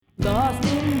Lost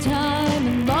in time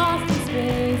and lost in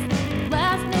space,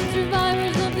 last known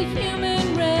survivors of the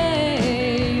human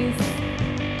race.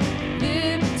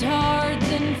 Libtards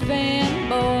and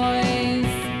fanboys.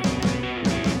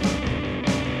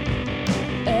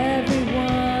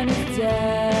 Everyone is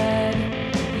dead.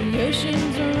 The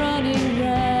oceans are running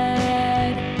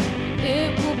red.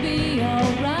 It will be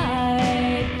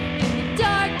alright. In the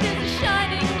dark there's a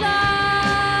shining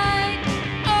light.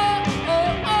 Oh,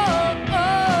 oh, oh,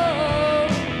 oh.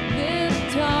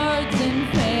 Libtards and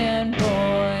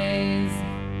fanboys.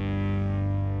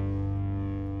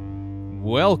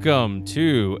 Welcome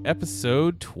to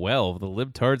episode 12 of the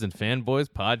Libtards and Fanboys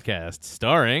podcast,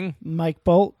 starring Mike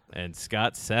Bolt. and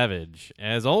Scott Savage.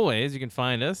 As always, you can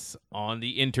find us on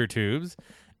the intertubes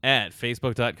at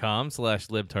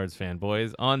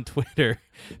facebook.com/libtardsfanboys, on Twitter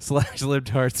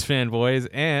 /libtardsfanboys,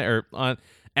 and on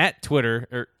Twitter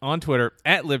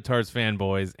at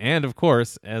libtardsfanboys, and of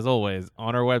course, as always,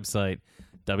 on our website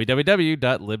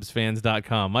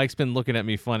www.libsfans.com. Mike's been looking at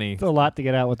me funny. It's a lot to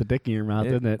get out with the dick in your mouth,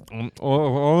 isn't it? You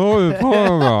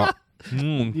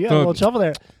You had a little trouble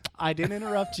there. I didn't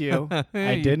interrupt you.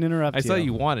 I didn't interrupt you. I saw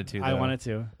you wanted to, though. I wanted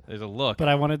to. There's a look. But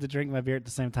I wanted to drink my beer at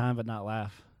the same time but not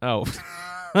laugh. Oh.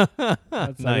 I didn't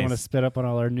want to Nice. spit up on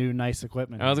all our new nice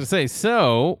equipment. I was going to say,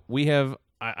 so we have,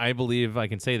 I believe I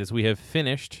can say this, we have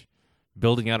finished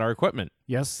building out our equipment.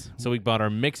 Yes. So we bought our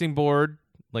mixing board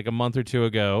like a month or two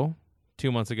ago. 2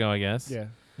 months ago, I guess. Yeah.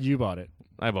 You bought it.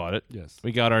 I bought it. Yes.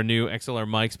 We got our new XLR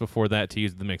mics before that to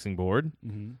use the mixing board.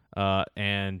 Mm-hmm.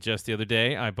 And just the other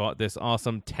day, I bought this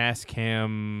awesome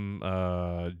Tascam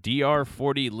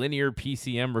DR40 linear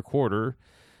PCM recorder.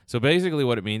 So basically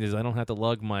what it means is I don't have to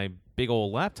lug my big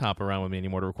old laptop around with me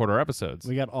anymore to record our episodes.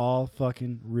 We got all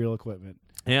fucking real equipment.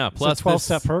 Yeah, Plus plus it's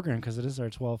a 12-step program because it is our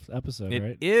 12th episode, It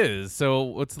right? is. So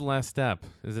what's the last step?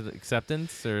 Is it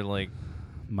acceptance or like,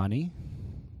 Money?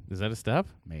 is that a step?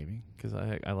 Maybe. Because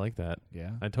I like that.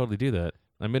 Yeah. I totally do that.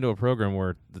 I'm into a program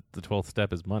where the 12th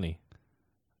step is money.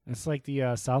 It's like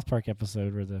the South Park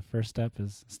episode where the first step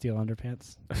is steal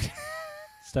underpants.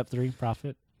 Step 3,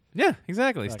 profit. Yeah,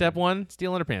 exactly. Okay. Step 1,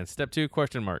 steal underpants. Step 2,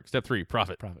 question mark. Step 3,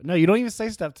 profit. Profit. No, you don't even say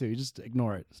step 2. You just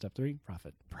ignore it. Step 3,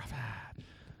 profit. Profit.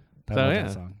 I So, love yeah.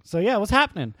 that song. So yeah, what's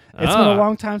happening? It's been a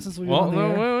long time since we've been Well, on the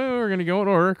no, air. we're going to go in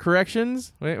order.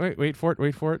 Corrections. Wait for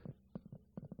it.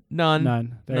 None.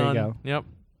 None. There None. you go. Yep.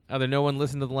 Either no one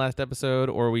listened to the last episode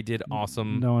or we did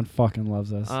awesome. No one fucking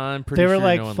loves us. I'm pretty They were sure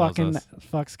like, no one loves fucking us.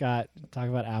 fuck Scott. Talk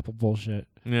about Apple bullshit.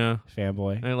 Yeah.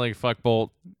 Fanboy. And like fuck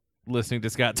Bolt listening to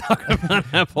Scott talk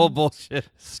about Apple bullshit.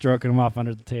 Stroking him off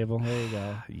under the table. There you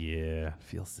go. Yeah.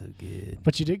 Feels so good.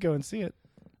 But you did go and see it.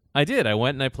 I did. I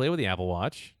went and I played with the Apple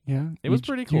Watch. Yeah. It was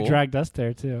pretty You cool. dragged us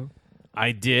there too.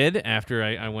 I did after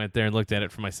I went there and looked at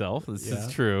it for myself. This Yeah.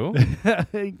 is true.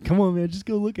 Hey, come on, man. Just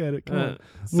go look at it. Come on.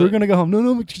 So- We're going to go home.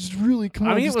 No, but just really, come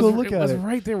on. Just it go was, look it at was it.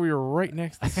 right there. We were right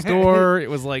next to the store. It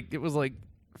was like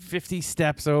 50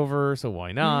 steps over, so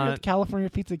why You're at not? the California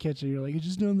Pizza Kitchen. You're like, it's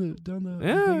just down the thing in the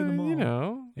Yeah, mall. you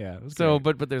know. Yeah. It was So,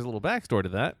 great. but there's a little backstory to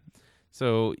that.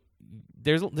 So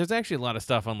there's actually a lot of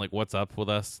stuff on like what's up with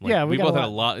us. Like, Yeah, we got both a had a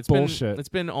lot lot. It's bullshit. It's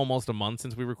been almost a month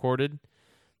since we recorded.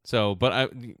 So,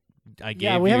 but I gave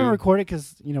yeah, we you, haven't recorded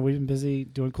because we've been busy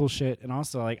doing cool shit, and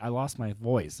also like I lost my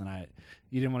voice, and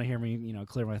you didn't want to hear me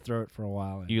clear my throat for a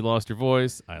while. And You lost your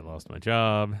voice. I lost my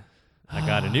job. I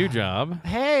got a new job.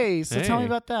 hey, so tell me Hey.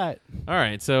 about that. All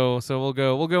right, so we'll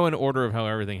go in order of how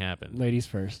everything happened. Ladies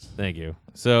first. Thank you.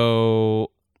 So,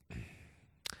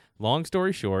 long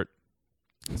story short,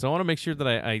 so I want to make sure that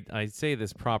I say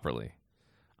this properly.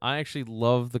 I actually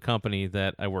love the company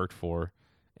that I worked for,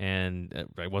 and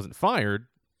I wasn't fired.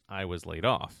 I was laid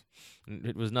off.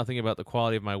 It was nothing about the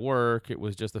quality of my work. It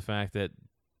was just the fact that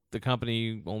the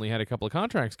company only had a couple of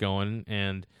contracts going,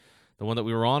 and the one that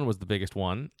we were on was the biggest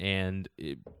one, and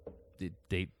it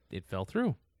fell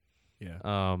through. Yeah,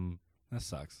 that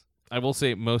sucks. I will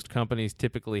say most companies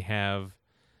typically have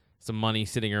some money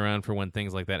sitting around for when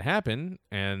things like that happen,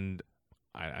 and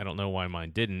I don't know why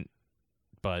mine didn't,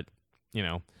 but,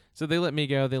 so they let me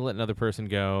go, they let another person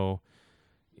go.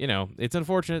 It's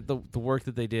unfortunate. The work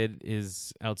that they did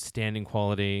is outstanding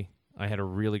quality. I had a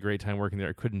really great time working there.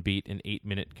 I couldn't beat an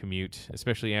 8-minute commute,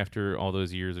 especially after all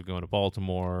those years of going to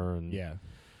Baltimore. And Yeah.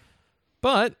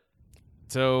 But,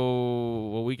 so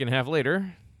a week and a half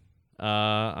later,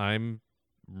 I'm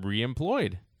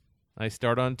re-employed. I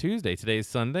start on Tuesday. Today's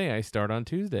Sunday. I start on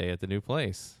Tuesday at the new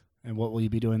place. And what will you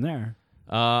be doing there?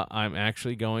 I'm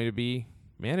actually going to be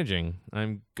managing.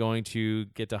 I'm going to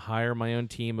get to hire my own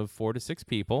team of 4 to 6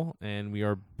 people, and we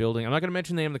are building. I'm not going to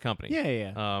mention the name of the company.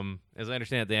 Yeah. As I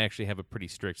understand it, they actually have a pretty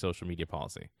strict social media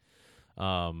policy.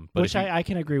 But Which I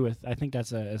can agree with. I think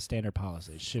that's a standard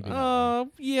policy. It should be. That way.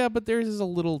 Yeah, but theirs is a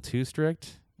little too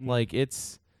strict. Like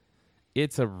it's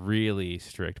a really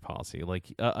strict policy.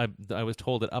 Like I was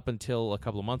told that up until a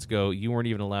couple of months ago, you weren't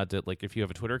even allowed to, like, if you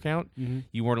have a Twitter account,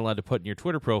 you weren't allowed to put in your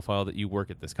Twitter profile that you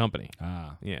work at this company.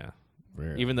 Yeah.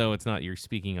 Really? Even though it's not you're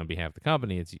speaking on behalf of the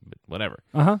company, it's whatever.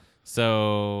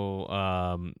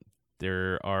 So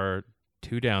there are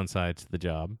 2 downsides to the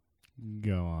job.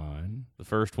 Go on. The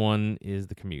first one is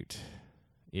the commute.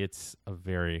 It's a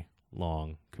very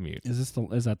long commute. Is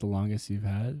that the longest you've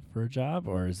had for a job,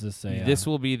 or is this a? This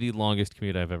will be the longest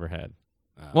commute I've ever had.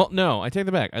 Well, no, I take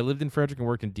that back. I lived in Frederick and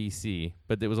worked in D.C.,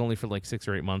 but it was only for like 6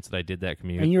 or 8 months that I did that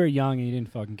commute. And you were young and you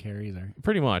didn't fucking care either.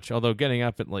 Pretty much. Although getting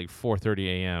up at like 4:30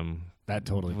 a.m. That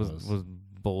totally was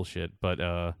bullshit.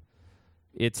 But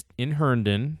it's in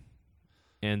Herndon.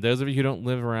 And those of you who don't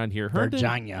live around here,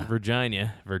 Virginia.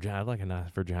 I like a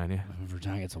nice Virginia.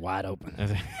 Virginia, it's wide open.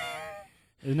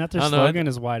 Isn't that their slogan?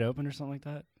 Is wide open or something like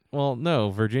that? Well,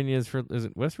 no. Virginia's for, is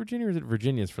it West Virginia or is it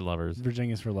Virginia's for lovers?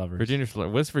 Virginia's for lovers. Virginia's for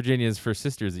lovers. West Virginia's for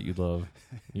sisters that you love.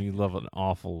 You love an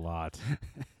awful lot.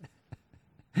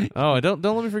 Oh, don't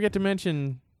let me forget to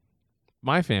mention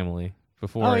my family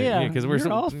before. Oh yeah, because we're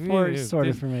all for sort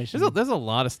of information. There's a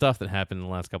lot of stuff that happened in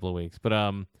the last couple of weeks. But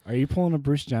are you pulling a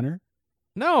Bruce Jenner?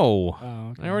 No.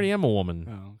 Oh, okay. I already am a woman.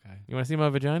 Oh, okay. You want to see my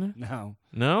vagina? No.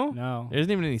 No? No. There isn't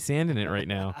even any sand in it right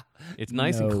now. It's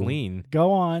nice and clean.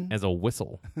 Go on. As a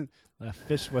whistle. A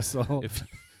fish whistle.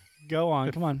 Go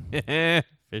on. Come on.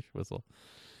 Fish whistle.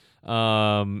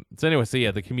 So anyway,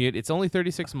 the commute, it's only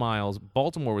 36 miles.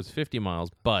 Baltimore was 50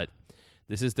 miles, but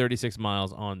this is 36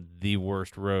 miles on the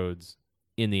worst roads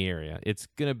in the area. It's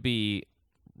going to be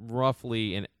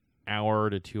roughly an hour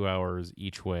to 2 hours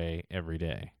each way every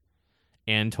day.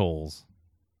 And tolls.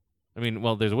 I mean,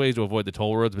 well, there's ways to avoid the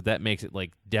toll roads, but that makes it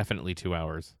like definitely 2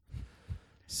 hours.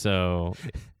 So,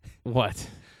 what?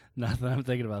 Nothing. I'm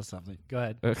thinking about something. Go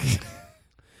ahead. Okay.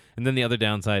 And then the other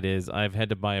downside is I've had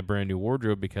to buy a brand new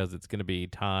wardrobe because it's going to be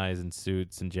ties and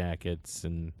suits and jackets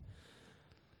and,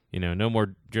 no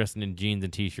more dressing in jeans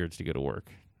and T-shirts to go to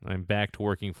work. I'm back to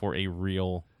working for a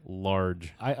real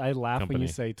large I laugh company. when you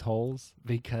say tolls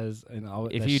because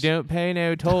if you don't pay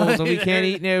no tolls, then we can't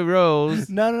eat no rolls.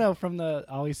 No. From the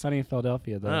Always Sunny in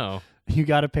Philadelphia, though. Oh. You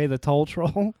got to pay the toll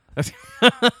troll.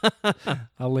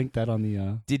 I'll link that on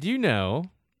the. Did you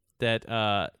know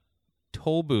that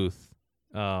toll booth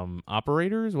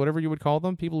operators, whatever you would call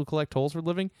them, people who collect tolls for a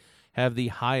living, have the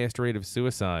highest rate of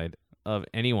suicide of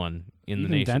anyone in the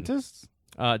nation? Dentists?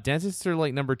 Dentists are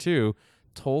like number 2.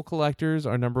 Toll collectors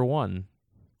are number 1.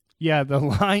 Yeah, the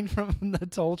line from the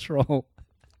toll troll.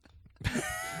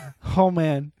 Oh,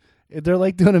 man. They're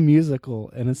like doing a musical,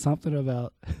 and it's something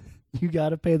about you got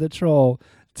to pay the troll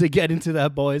to get into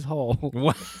that boy's hole.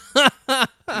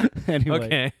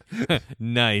 Anyway. Okay.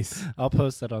 Nice. I'll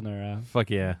post that on their... Fuck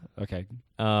yeah. Okay.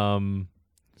 So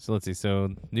let's see. So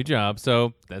new job.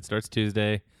 So that starts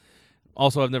Tuesday.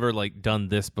 Also, I've never done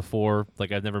this before.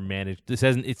 Like I've never managed.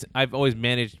 I've always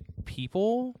managed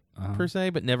people per se,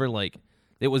 but never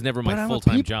it was never my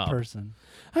full-time job. Person.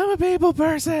 I'm a people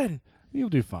person. You'll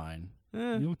do fine.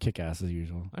 You'll kick ass as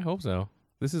usual. I hope so.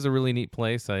 This is a really neat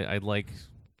place. I like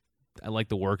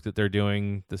the work that they're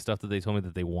doing, the stuff that they told me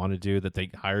that they want to do, that they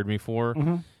hired me for.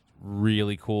 Mm-hmm.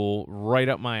 Really cool. Right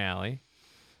up my alley.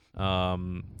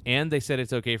 And they said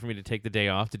it's okay for me to take the day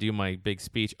off to do my big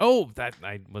speech. Oh,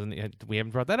 we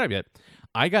haven't brought that up yet.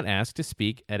 I got asked to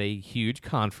speak at a huge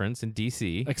conference in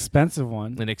D.C. Expensive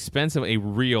one. A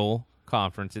real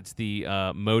conference. It's the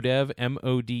MODEV,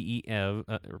 M-O-D-E-V.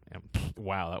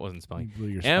 Wow, that wasn't spelling.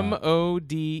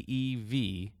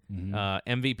 M-O-D-E-V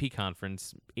MVP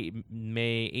conference,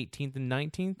 May 18th and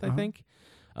 19th, I think.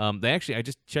 I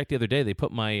just checked the other day. They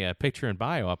put my picture and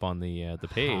bio up on the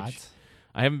page. Hot.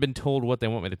 I haven't been told what they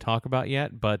want me to talk about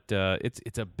yet, but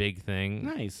it's a big thing.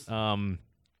 Nice.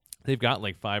 They've got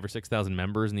 5,000 or 6,000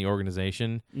 members in the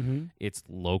organization. Mm-hmm. It's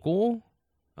local,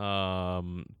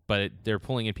 but they're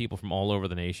pulling in people from all over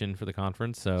the nation for the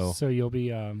conference. So you'll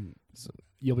be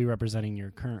representing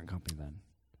your current company then.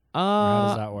 Or how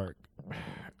does that work?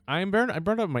 I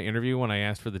brought up my interview when I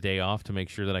asked for the day off to make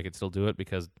sure that I could still do it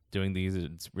because doing these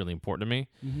it's really important to me.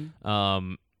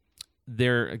 Mm-hmm.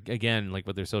 They're, again,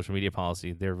 with their social media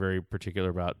policy, they're very particular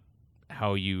about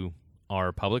how you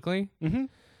are publicly. Mm-hmm.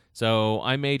 So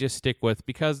I may just stick with,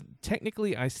 because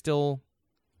technically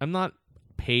I'm not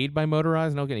paid by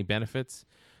Motorized, I don't get any benefits,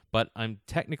 but I'm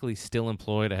technically still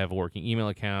employed. I have a working email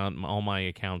account. All my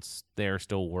accounts there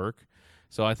still work.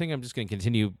 So I think I'm just going to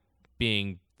continue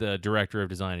being the director of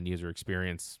design and user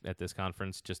experience at this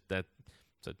conference. Just that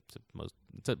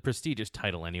it's a prestigious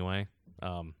title anyway.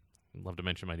 I'd love to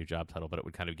mention my new job title, but it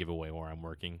would kind of give away where I'm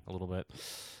working a little bit.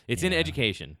 It's in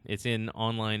education. It's in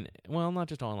online. Well, not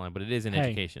just online, but it is in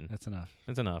education. That's enough.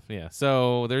 That's enough. Yeah.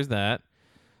 So there's that.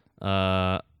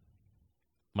 My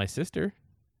sister.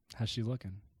 How's she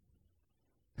looking?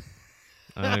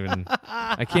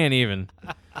 I can't even.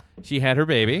 She had her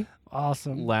baby.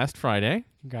 Awesome. Last Friday.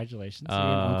 Congratulations. You're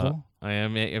an uncle. I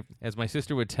am, as my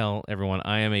sister would tell everyone,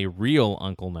 I am a real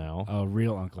uncle now. Oh,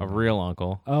 real uncle. A real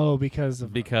uncle. Oh, because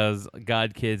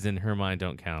God kids in her mind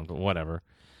don't count. But whatever.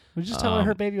 We just tell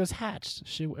her baby was hatched.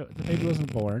 The baby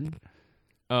wasn't born.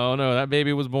 Oh no, that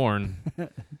baby was born.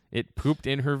 It pooped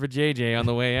in her vajayjay on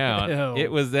the way out.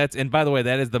 And by the way,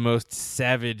 that is the most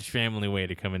savage family way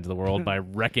to come into the world by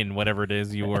wrecking whatever it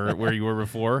is where you were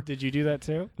before. Did you do that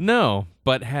too? No,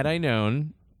 but had I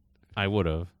known, I would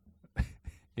have.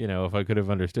 If I could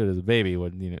have understood as a baby.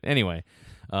 Anyway,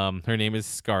 her name is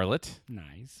Scarlett.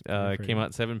 Nice. Came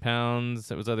out 7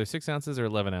 pounds. It was either 6 ounces or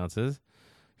 11 ounces.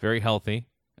 Very healthy.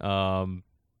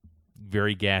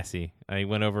 Very gassy. I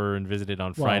went over and visited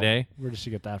on Friday. Where did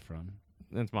she get that from?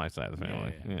 That's my side of the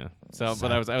family. Yeah. So,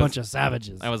 but I was bunch of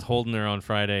savages. I was holding her on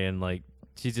Friday, and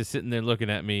she's just sitting there looking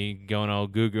at me, going all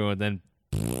goo-goo, and then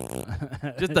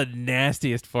just the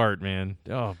nastiest fart, man.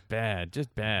 Oh, bad,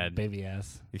 just bad. Baby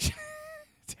ass.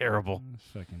 Terrible.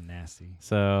 Fucking nasty.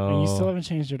 So and you still haven't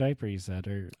changed your diaper, you said,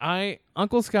 or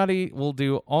Uncle Scotty will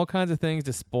do all kinds of things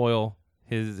to spoil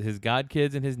his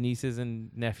godkids and his nieces and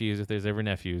nephews, if there's ever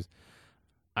nephews.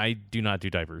 I do not do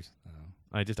diapers. Oh.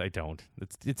 I don't.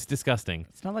 It's disgusting.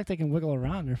 It's not like they can wiggle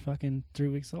around. They're fucking 3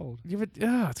 weeks old. Yeah, but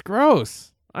it's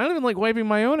gross. I don't even like wiping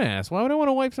my own ass. Why would I want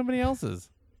to wipe somebody else's?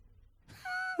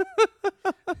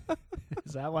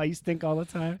 Is that why you stink all the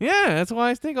time? Yeah, that's why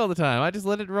I stink all the time. I just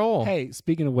let it roll. Hey,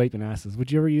 speaking of wiping asses,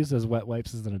 would you ever use those wet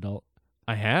wipes as an adult?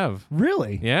 I have.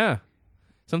 Really? Yeah.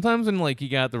 Sometimes when you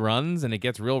got the runs and it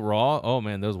gets real raw, oh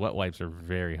man, those wet wipes are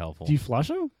very helpful. Do you flush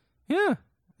them? Yeah.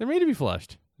 They're made to be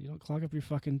flushed. You don't clog up your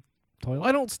fucking toilet?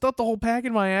 I don't stuff the whole pack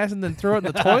in my ass and then throw it in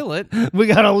the toilet. We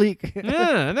got a leak.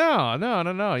 Yeah,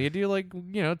 no. You do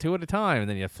 2 at a time, and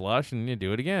then you flush and you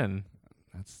do it again.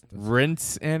 That's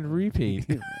rinse and repeat.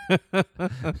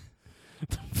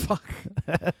 Fuck.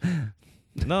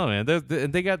 No, man.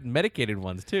 They got medicated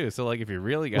ones, too. So, if you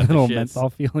really got the shits. Menthol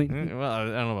feeling? Well, I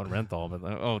don't know about menthol,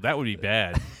 but that would be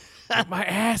bad. My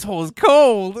asshole is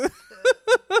cold.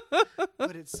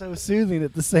 But it's so soothing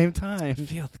at the same time. It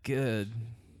feels good.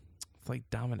 It's like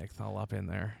Dominic's all up in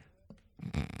there.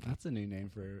 That's a new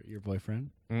name for your boyfriend.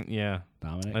 Yeah.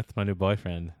 Dominic. That's my new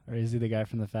boyfriend. Or is he the guy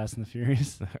from the Fast and the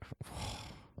Furious?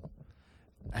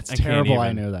 That's terrible.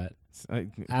 I know that.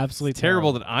 Absolutely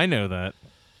terrible that I know that.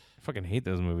 I fucking hate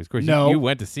those movies. Of course, you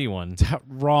went to see one.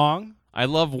 Wrong. I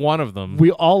love one of them.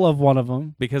 We all love one of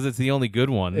them. Because it's the only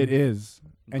good one. It is.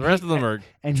 The rest of them are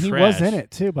And trash. He was in it,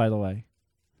 too, by the way.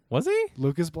 Was he?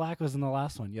 Lucas Black was in the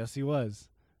last one. Yes, he was.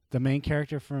 The main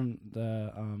character from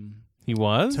the He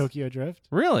was? Tokyo Drift.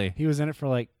 Really? He was in it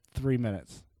for 3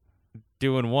 minutes.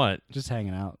 Doing what? Just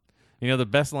hanging out. The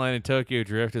best line in Tokyo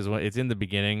Drift is when it's in the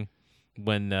beginning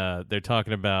when they're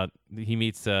talking about he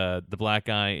meets the black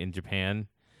guy in Japan.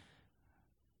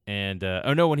 And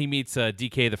when he meets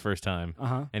DK the first time.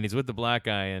 Uh-huh. And he's with the black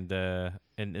guy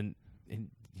and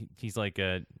he's like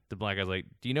the black guy's like,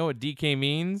 "Do you know what DK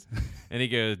means?" And he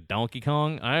goes, "Donkey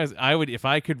Kong." I would if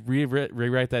I could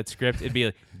rewrite that script, it'd be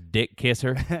like dick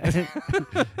kisser.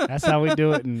 That's how we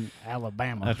do it in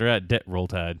Alabama. That's right, roll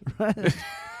tide.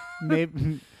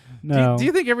 Maybe no. Do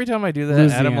you think every time I do that,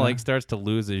 Louisiana. Adam starts to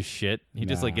lose his shit? He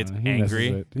just gets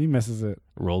angry. He misses it.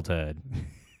 Roll tide.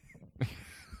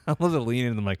 I love to lean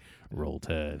in and I'm like, roll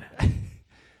tide.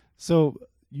 So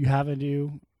you have a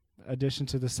new addition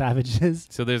to the Savages.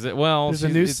 So there's a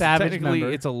new Savage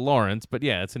member. It's a Lawrence, but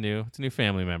yeah, it's a new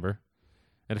family member,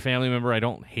 and a family member I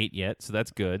don't hate yet, so that's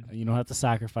good. You don't have to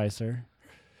sacrifice her.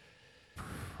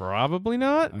 Probably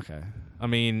not. Okay. I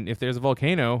mean, if there's a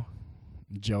volcano,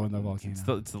 Joe in the volcano.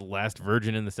 It's the last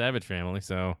virgin in the Savage family,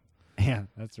 so yeah,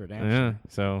 that's her damn. Yeah.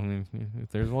 So I mean,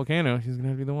 if there's a volcano, she's gonna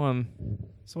have to be the one.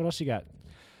 So what else you got?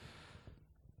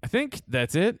 I think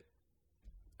that's it.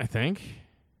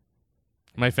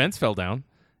 My fence fell down.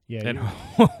 Yeah. At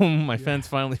home, my fence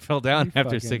finally fell down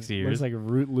after 6 years. Looks like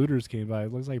looters came by.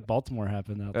 It looks like Baltimore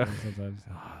happened out there sometimes.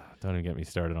 Don't even get me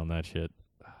started on that shit.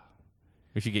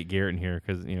 We should get Garrett in here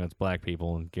because it's black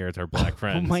people and Garrett's our black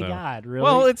friend. Oh my God, really?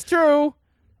 Well, it's true.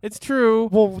 It's true.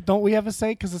 Well, don't we have a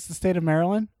say because it's the state of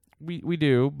Maryland? We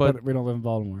do, but we don't live in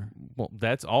Baltimore. Well,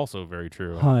 that's also very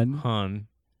true. Hun.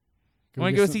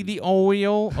 Want to go see the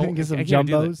oil? Get some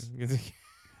jumbos. Get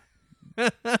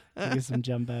some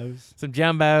jumbos. Some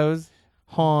jumbos.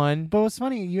 Han. But what's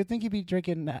funny, you would think he'd be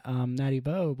drinking Natty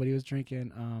Bo, but he was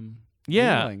drinking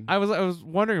Yeah, Yingling. I was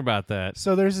wondering about that.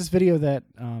 So there's this video that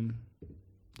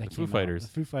Foo Fighters. The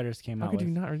Foo Fighters came How out could with.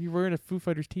 you not? Are you wearing a Foo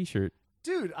Fighters t-shirt?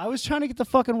 Dude, I was trying to get the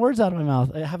fucking words out of my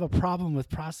mouth. I have a problem with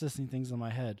processing things in my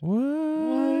head.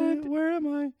 What? Where am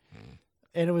I?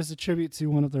 And it was a tribute to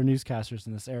one of their newscasters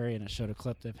in this area, and it showed a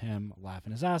clip of him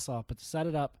laughing his ass off. But to set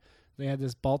it up, they had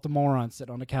this Baltimorean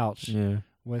sitting on the couch Yeah.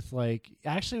 with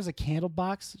actually it was a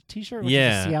Candlebox t-shirt, which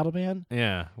Yeah. is a Seattle band.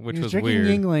 Yeah, which He was was drinking weird.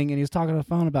 Yingling, and he was talking on the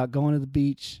phone about going to the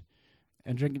beach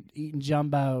and eating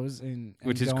jumbos and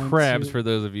Which is going crabs to- for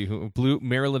those of you who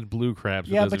Maryland blue crabs.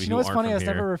 For Yeah, those but of you you know who what's aren't funny? I from was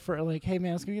here. never hey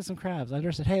man, let's go get some crabs. I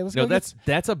never said, hey, let's No, go.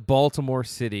 that's a Baltimore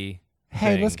City.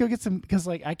 Hey, thing. let's go get some because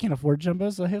I can't afford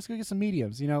jumbos. So hey, let's go get some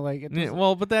mediums. You know, it Yeah, doesn't-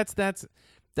 well, but that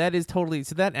is totally.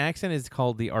 So that accent is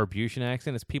called the Arbutan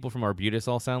accent. It's people from Arbutus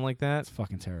all sound like that. it's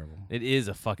fucking terrible. It is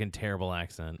a fucking terrible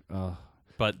accent. Ugh.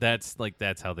 But that's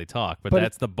how they talk. But But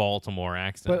that's the Baltimore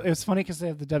accent. But it's funny because they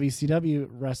have the WCW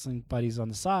wrestling buddies on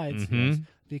the sides Mhm.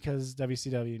 because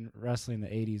WCW wrestling in the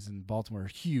 '80s in Baltimore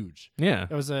is huge. yeah,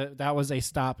 That was a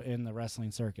stop in the wrestling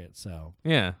circuit. So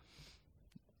yeah,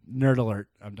 nerd alert,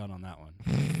 I'm done on that one.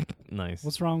 nice.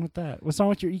 What's wrong with that? What's wrong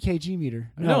with your EKG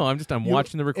meter? No, I'm You-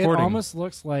 watching the recording. It almost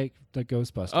looks like the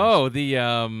Ghostbusters. Oh, the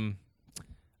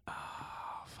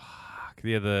fuck.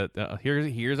 Yeah,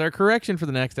 here's our correction for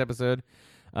the next episode.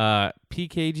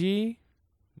 PKG.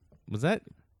 Was that?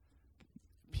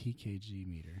 PKG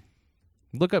meter.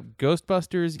 Look up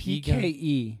Ghostbusters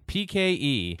PKE.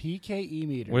 PKE. PKE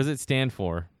meter. What does it stand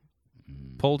for?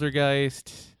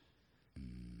 Poltergeist.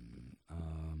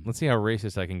 Let's see how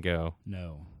racist I can go.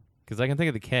 No. Because I can think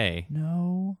of the K.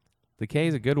 No. The K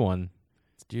is a good one.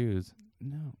 It's Jews.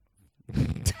 No.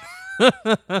 All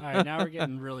right, now we're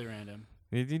getting really random.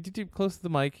 You too close to the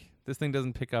mic. This thing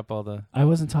doesn't pick up all the. I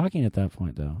wasn't talking at that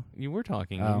point, though. You were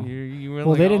talking. Oh. You were Well,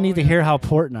 like, they didn't "Oh, need to yeah." hear how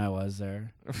important I was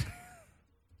there.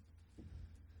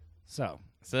 So,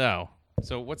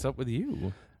 So what's up with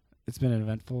you? it's been an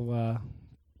eventful,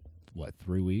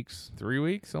 3 weeks? 3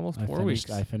 weeks, almost I 4 finished,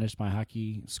 weeks. I finished my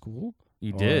hockey school.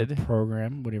 You or did.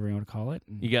 program, whatever you want to call it.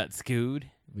 You got skewed.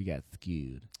 We got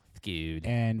skewed. Skewed.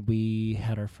 And we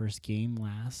had our first game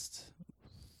last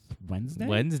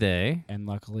Wednesday. And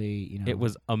luckily, It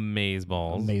was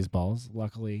amazeballs. Maze balls.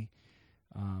 Luckily,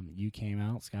 you came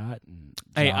out, Scott. And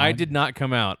Hey, I John. did not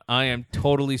come out. I am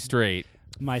totally straight.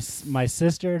 My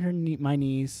sister and my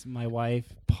niece, my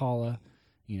wife Paula,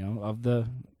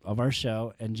 of our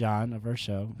show, and John of our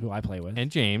show, who I play with,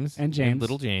 And James. And James.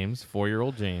 little James,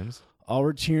 4-year-old James. all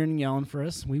were cheering and yelling for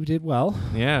us. We did well.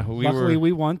 Yeah, Luckily,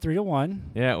 we won 3-1.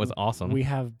 Yeah, it was awesome. We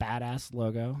have badass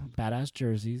logo, badass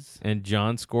jerseys. And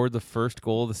John scored the first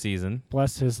goal of the season.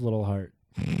 Bless his little heart.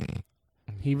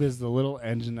 He was the little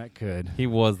engine that could. He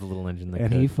was the little engine that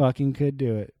And could. he fucking could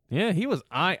do it. Yeah, he was.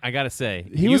 I gotta say,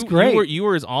 He was great. You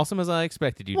were as awesome as I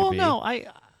expected you to Well, be. no,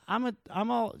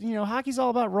 I'm all, hockey's all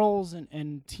about roles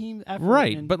and team effort.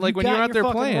 Right, and but, like, you when you're got out your there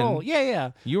fucking playing, role.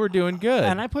 Yeah. You were doing good.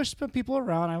 And I pushed people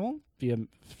around. I won't be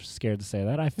scared to say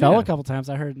that. I fell Yeah. a couple times.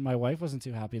 I heard my wife wasn't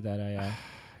too happy that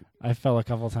I fell a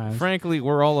couple times. Frankly,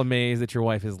 we're all amazed that your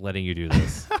wife is letting you do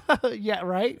this. Yeah,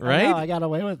 right? Right? I know, I got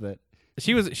away with it.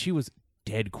 She was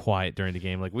dead quiet during the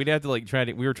game. Like, we'd have to we were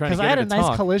trying to Because get I had her a to nice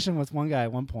talk. collision with one guy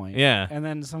at one point. Yeah. And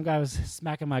then some guy was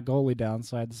smacking my goalie down,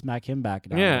 so I had to smack him back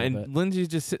down. Yeah, a and little bit. Lindsay's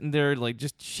just sitting there, like,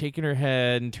 just shaking her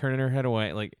head and turning her head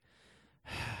away. Like,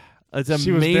 it's amazing.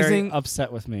 She was very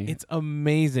upset with me. It's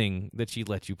amazing that she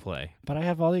let you play. But I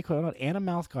have all the equipment and a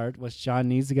mouth guard, which John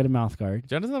needs to get a mouth guard.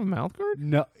 John doesn't have a mouth guard?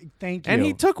 No, thank you. And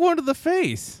he took one to the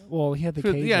face. Well, he had the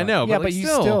For- cage yeah, I on. know, Yeah, but, but like, you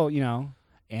still.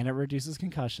 and it reduces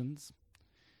concussions.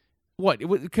 What?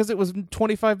 Because it was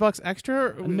 $25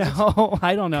 extra? No,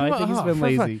 I don't know. I think he's been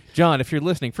lazy. John, if you're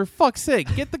listening, for fuck's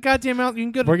sake, get the goddamn out. You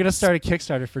can go. We're gonna start a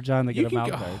Kickstarter for John to You get a can mouth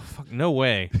go. guard. Oh, fuck, no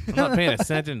way. I'm not paying a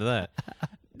cent into that.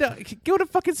 No, go to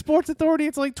fucking Sports Authority.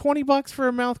 It's like $20 for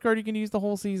a mouth guard you can use the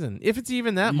whole season, if it's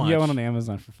even that You much. get one on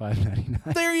Amazon for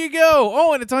 $5.99. There you go.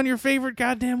 Oh, and it's on your favorite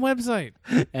goddamn website.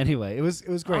 Anyway, it was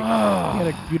great. He had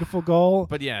a beautiful goal.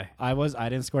 But yeah, I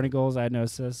didn't score any goals. I had no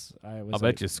assists. I'll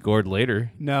bet you scored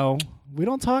later. No, we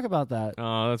don't talk about that.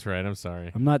 Oh, that's right. I'm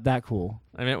sorry. I'm not that cool.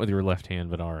 I meant with your left hand,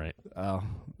 but all right. Oh.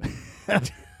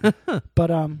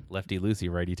 But Lefty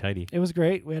loosey, righty tighty. it was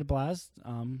great. We had a blast.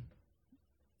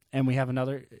 And we have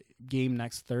another game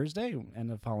next Thursday and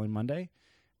the following Monday,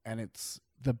 and it's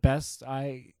the best.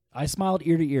 I smiled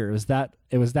ear to ear.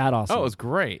 It was that awesome. Oh, it was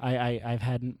great. I've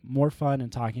had more fun in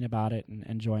talking about it and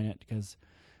enjoying it because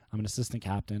I'm an assistant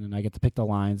captain and I get to pick the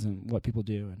lines and what people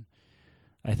do. And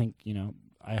I think,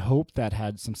 I hope that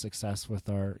had some success with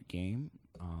our game.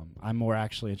 I'm more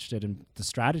actually interested in the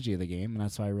strategy of the game, and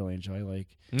that's why I really enjoy. Like,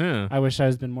 Yeah. I wish I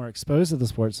was been more exposed to the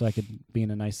sport so I could be in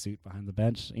a nice suit behind the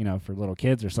bench, for little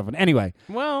kids or something. Anyway,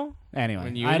 Well, anyway,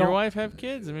 when you I and your don't wife have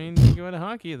kids, I mean, you go into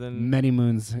hockey, then many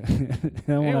moons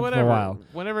for whatever. a while.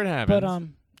 Whenever it happens. But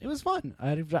it was fun.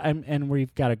 And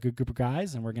we've got a good group of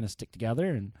guys, and we're gonna stick together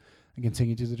and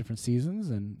continue to do the different seasons,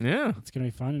 and yeah. it's gonna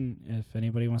be fun. And if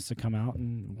anybody wants to come out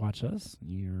and watch us,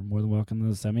 you're more than welcome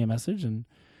to send me a message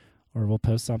or we'll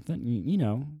post something.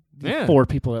 Yeah. 4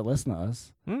 people that listen to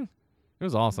us. It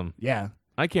was awesome. Yeah.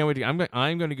 I can't wait. I'm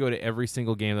going to go to every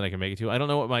single game that I can make it to. I don't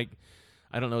know what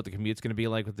the commute's going to be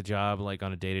like with the job, like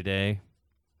on a day to day.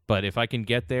 But if I can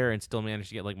get there and still manage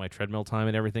to get like my treadmill time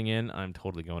and everything in, I'm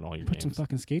totally going to all your Put some games.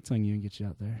 fucking skates on you and get you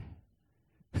out there.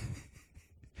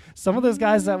 Some of those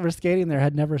guys that were skating there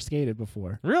had never skated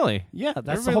before. Really? Yeah, that's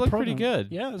Everybody the whole looked program. pretty good.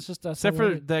 Yeah, it's just Except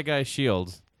for that guy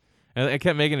Shields. And I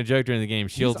kept making a joke during the game.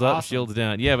 Shields up, awesome. Shields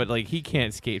down. Yeah, but like he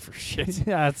can't skate for shit.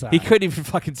 Yeah, that's He couldn't even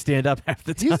fucking stand up half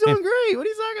the time. He's doing great. What are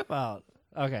you talking about?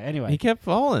 Okay, anyway. He kept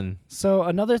falling. So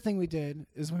another thing we did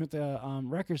is we went to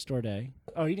record store day.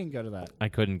 Oh, you didn't go to that. I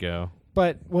couldn't go.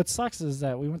 But what sucks is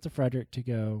that we went to Frederick to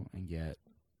go and get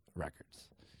records.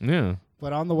 Yeah.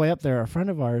 But on the way up there, a friend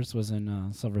of ours was in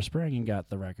Silver Spring and got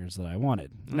the records that I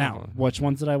wanted. Now, which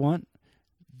ones did I want?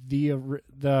 The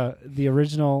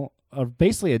original,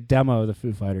 basically a demo of the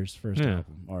Foo Fighters' first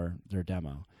album, or their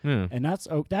demo. Yeah. And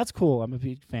that's cool. I'm a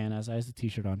big fan, as I has the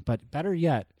T-shirt on. But better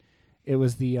yet, it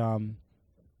was the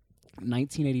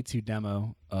 1982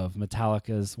 demo of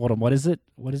Metallica's. Hold on, what is it?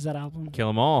 What is that album? Kill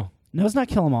 'Em All. No, it's not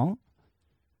Kill 'Em All.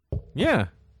 Yeah.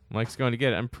 Mike's going to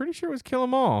get it. I'm pretty sure it was Kill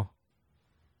 'Em All.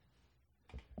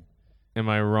 Am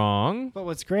I wrong? But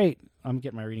what's great, I'm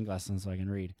getting my reading glasses on so I can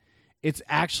read. It's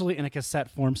actually in a cassette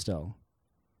form still.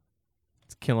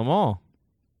 It's Kill 'Em All.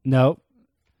 No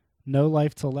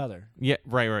Life Till Leather. Yeah,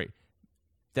 right.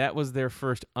 That was their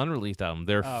first unreleased album.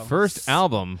 Their Oh. first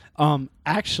album.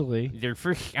 Actually, Their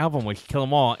first album was Kill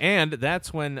 'Em All, and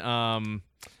that's when the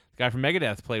guy from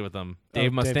Megadeth played with them,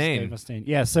 Dave Mustaine. Dave Mustaine.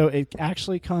 Yeah, so it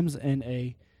actually comes in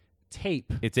a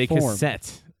tape. It's a form.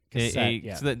 cassette.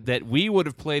 Yeah. So that we would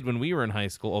have played when we were in high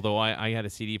school, although I had a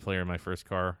CD player in my first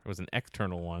car. It was an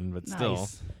external one, but still.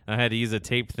 Nice. I had to use a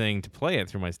tape thing to play it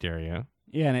through my stereo.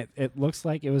 Yeah, and it looks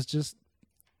like it was just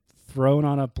thrown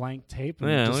on a blank tape and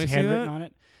Yeah, let me just see handwritten that. on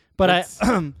it. But That's-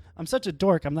 I'm such a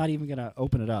dork, I'm not even going to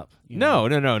open it up. No. You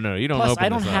don't Plus, open I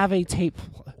don't this up. have a tape.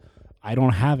 I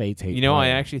don't have a tape. You know, I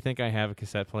player. actually think I have a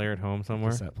cassette player at home somewhere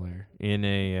cassette player. in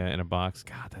a box.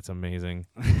 God, that's amazing.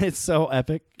 It's so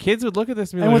epic. Kids would look at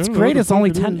this and be And like, what's "I don't know great what is the only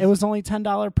fuck 10. is." It was only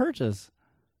 $10 purchase.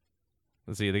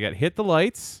 Let's see. They got Hit the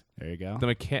Lights, There you go.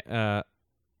 the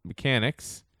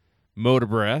Mechanics, Motor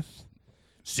Breath,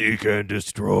 Seek and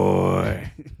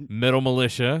Destroy, Metal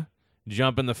Militia,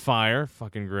 Jump in the Fire,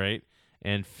 fucking great,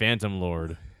 and Phantom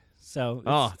Lord. So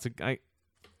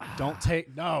don't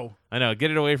take no. I know.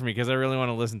 Get it away from me because I really want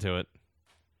to listen to it.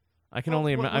 I can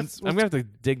only imagine. I'm gonna have to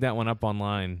dig that one up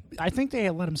online. I think they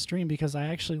let him stream because I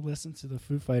actually listened to the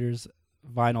Foo Fighters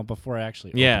vinyl before I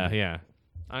actually. Yeah, opened it. yeah.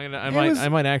 I was-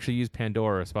 might actually use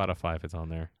Pandora or Spotify if it's on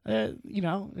there.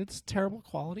 It's terrible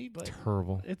quality, but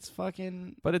Terrible. it's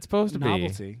fucking But it's supposed to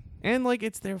novelty. be. And like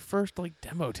it's their first like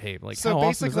demo tape. Like So how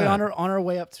awesome is basically, that? on our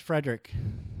way up to Frederick,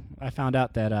 I found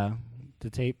out that the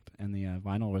tape and the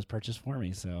vinyl was purchased for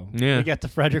me. So Yeah. we got to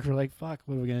Frederick, we're like, "Fuck,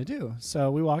 what are we gonna do?"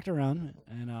 So we walked around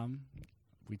and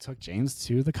we took James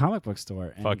to the comic book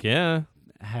store. And Fuck yeah.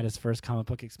 Had his first comic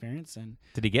book experience, and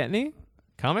Did he get any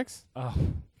comics? oh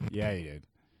yeah, he did.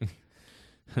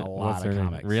 A What's lot their of name?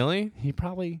 comics. Really? He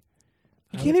probably.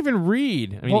 He can't even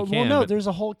read. I mean, he can. no, but- there's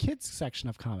a whole kids section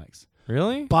of comics.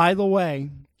 Really? By the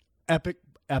way, epic,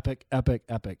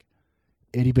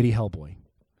 itty bitty Hellboy,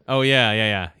 Oh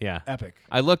yeah. epic.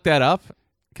 I looked that up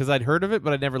because I'd heard of it,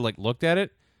 but I never like looked at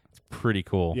it. It's pretty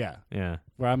cool. Yeah, Yeah.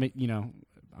 where I'm a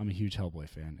huge Hellboy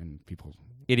fan, and people.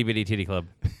 Itty bitty titty club.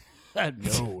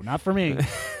 No, not for me.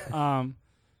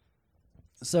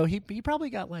 So he probably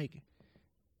got like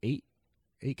eight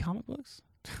comic books,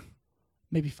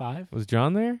 maybe 5. Was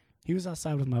John there? He was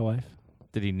outside with my wife.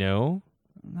 Did he know?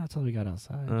 Not till we got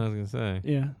outside. I was gonna say.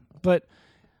 Yeah, but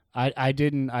I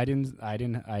didn't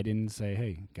say,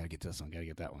 hey, gotta get this one, gotta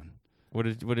get that one. What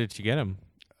did you get him?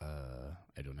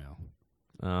 I don't know.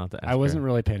 Oh, I wasn't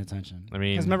really paying attention. I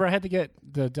mean, because remember I had to get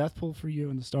the Deathpool for you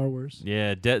and the Star Wars.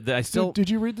 Yeah, I still. Did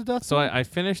you read the Deathpool? So I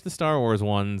finished the Star Wars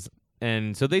ones,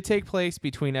 and so they take place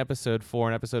between episode 4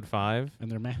 and episode 5.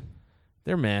 And they're meh.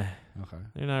 They're meh. Okay.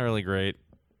 They're not really great.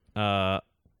 I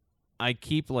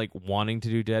keep like wanting to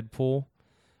do Deadpool,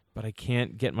 but I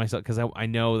can't get myself because I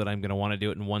know that I'm going to want to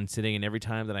do it in one sitting. And every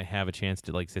time that I have a chance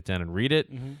to like sit down and read it,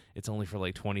 it's only for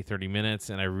like 20, 30 minutes.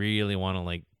 And I really want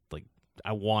to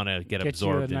I want to get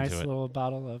absorbed you a into nice it. little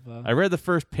bottle of. I read the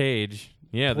first page.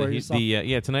 Yeah, pour yourself-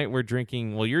 tonight we're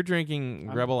drinking. Well, you're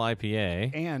drinking Rebel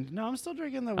IPA. And no, I'm still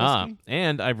drinking the whiskey.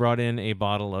 And I brought in a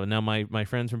bottle of now my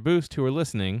friends from Boost who are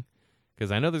listening,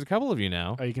 because I know there's a couple of you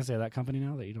now. Oh, you can say that company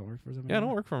now that you don't work for them. Yeah, I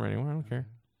don't work for them anymore. I don't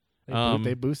care.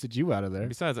 They boosted you out of there.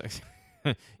 Besides,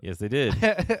 yes, they did.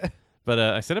 But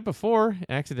I said it before,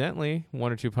 accidentally,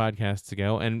 1 or 2 podcasts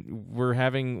ago, and we're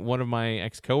having one of my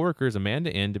ex-coworkers,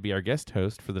 Amanda, in to be our guest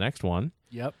host for the next one.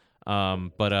 Yep.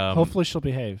 But hopefully she'll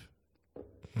behave.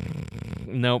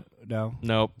 Nope,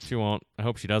 No. she won't. I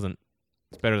hope she doesn't.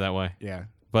 It's better that way. Yeah.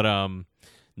 But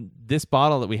this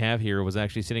bottle that we have here was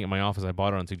actually sitting at my office. I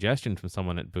bought it on suggestion from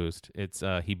someone at Boost. It's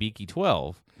Hibiki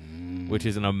 12, which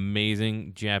is an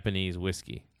amazing Japanese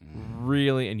whiskey.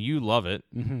 Really, and you love it.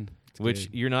 Mm-hmm.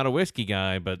 Which good. You're not a whiskey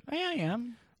guy, but I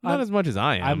am. not as much as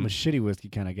I am. I'm a shitty whiskey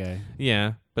kind of guy.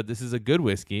 Yeah, but this is a good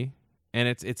whiskey, and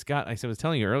it's got. I was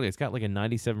telling you earlier, it's got like a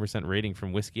 97% rating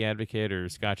from Whiskey Advocate or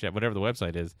Scotch, whatever the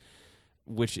website is,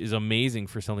 which is amazing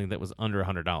for something that was under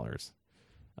 $100.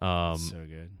 So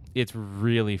good. It's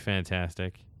really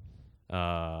fantastic.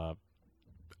 I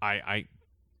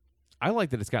like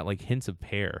that it's got like hints of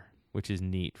pear, which is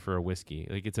neat for a whiskey.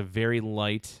 Like it's a very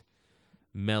light,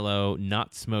 mellow,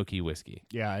 not smoky whiskey.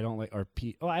 Yeah, I don't like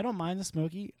I don't mind the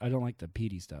smoky. I don't like the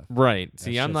peaty stuff. Right.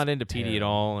 See, That's I'm not just into peaty at terrible.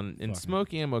 all, and Fucking-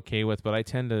 smoky I'm okay with, but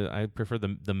I prefer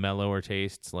the mellower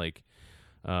tastes, like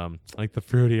the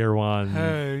fruitier ones.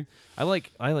 Hey. I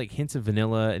like hints of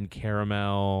vanilla and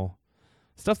caramel,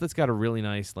 stuff that's got a really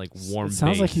nice like warm. It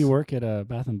sounds like base. you work at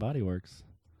Bath and Body Works.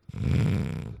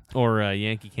 Or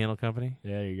Yankee Candle Company.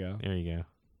 There you go. There you go.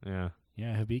 Yeah.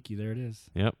 Yeah, Hibiki, there it is.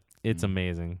 Yep. It's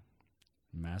amazing.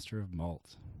 Master of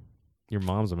malt. Your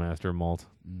mom's a master of malt.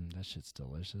 That shit's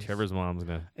delicious. Trevor's mom's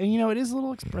gonna. And it is a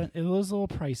little it is a little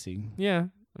pricey. Yeah.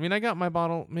 I mean, I got my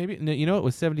bottle. Maybe it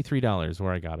was $73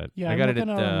 where I got it. Yeah, I I'm got looking it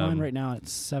at online right now.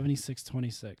 It's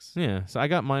 $76.26. Yeah, so I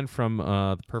got mine from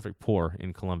the Perfect Pour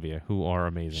in Columbia, who are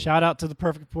amazing. Shout out to the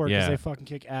Perfect Pour because Yeah. they fucking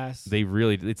kick ass. They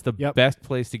really, it's the Yep. best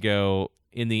place to go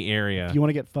in the area. If you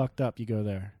want to get fucked up, you go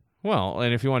there. Well,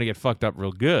 and if you want to get fucked up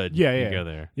real good, Yeah, you yeah. go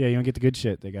there. Yeah, you want to get the good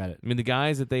shit. They got it. I mean, the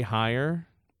guys that they hire,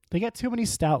 They got too many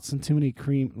stouts and too many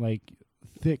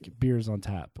thick beers on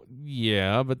tap.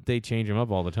 yeah, but they change them up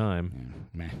all the time.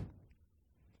 Meh.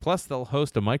 Plus, they'll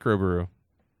host a microbrew.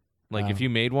 Like if you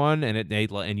made one and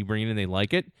and you bring it in, they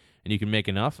like it, and you can make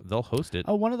enough, they'll host it.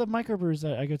 Oh, one of the microbrews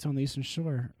that I go to on the Eastern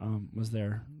Shore was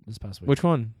there this past week. Which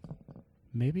one?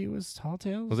 Maybe it was Tall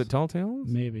Tales. Was it Tall Tales?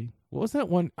 Maybe. What was that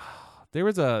one? They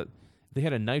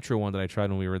had a nitro one that I tried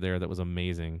when we were there that was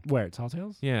amazing. Where Tall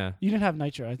Tales? Yeah. You didn't have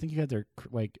nitro. I think you had their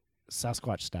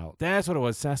Sasquatch stout. That's what it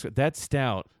was. Sasquatch. That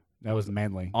stout. That was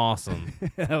manly. Awesome.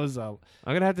 That was I'm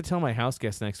going to have to tell my house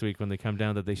guests next week when they come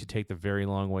down that they should take the very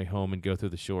long way home and go through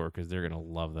the shore because they're going to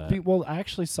love that. Well, I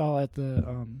actually saw at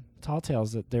the Tall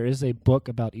Tales that there is a book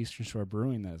about Eastern Shore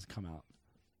Brewing that has come out.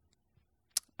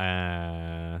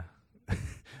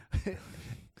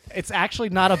 It's actually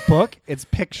not a book; it's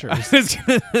pictures. I was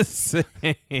going to say.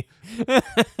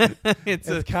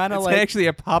 it's kinda like- actually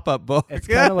a pop-up book. It's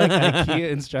kind of like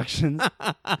IKEA instructions.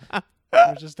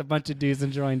 There's just a bunch of dudes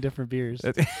enjoying different beers.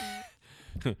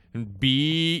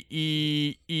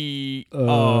 BEER.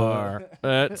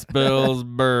 That spells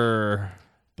burr.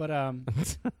 But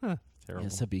Terrible.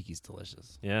 Sabiki's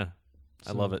delicious. Yeah.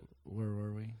 I love it. Where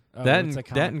were we? Oh, That it's and, a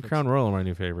comic that and book Crown Royal are my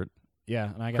new favorite.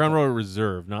 Yeah, and I got Crown that. Royal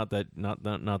Reserve, not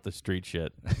the street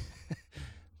shit.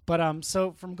 But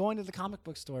so from going to the comic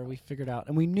book store, we figured out,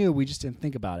 and we knew, we just didn't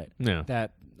think about it, Yeah.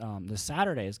 that the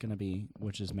Saturday is going to be,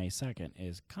 which is May 2nd,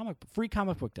 is free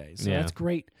comic book day. So Yeah. that's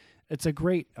great. It's a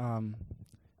great kind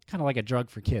of like a drug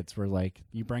for kids, where like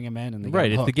you bring them in and they Right,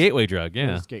 get it's the hooked. gateway drug,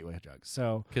 yeah. It's gateway drug.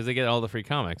 So Because they get all the free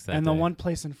comics that and the day. one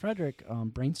place in Frederick,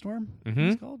 Brainstorm,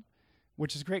 Mhm. it's called,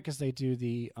 which is great because they do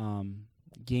the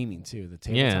gaming too, the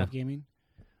tabletop gaming.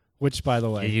 Which, by the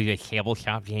way, You get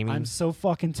tabletop gaming? I'm so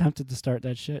fucking tempted to start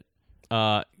that shit.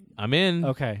 I'm in.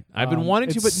 Okay, I've been wanting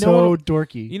to, it's but so no one-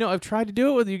 dorky. You know, I've tried to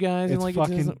do it with you guys, It's and like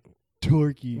fucking it doesn't-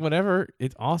 dorky. whatever.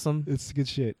 It's awesome. It's good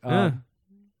shit. Yeah.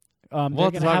 They're We'll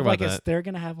have to gonna talk have like about that. they're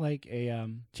gonna have like a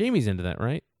Jamie's into that,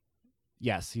 right?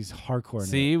 yes, he's hardcore.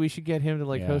 See, we should get him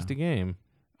to Yeah. host a game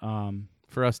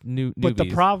for us newbies. But the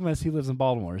problem is he lives in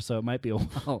Baltimore, so it might be a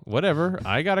while. Whatever.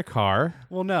 I got a car.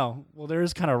 Well, no. Well, there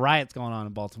is kind of riots going on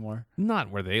in Baltimore. Not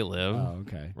where they live, Oh,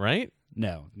 okay. right?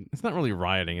 No, It's not really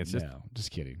rioting. It's just. no,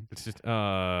 just kidding. It's just.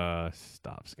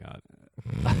 Stop, Scott.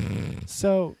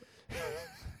 So,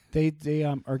 They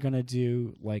are gonna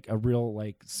do like a real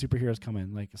like superheroes come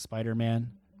in, like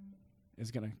Spider-Man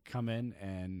is gonna come in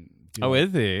and do Oh,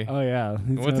 is he? oh yeah.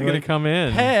 He's What's he be gonna like, come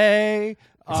in? Hey,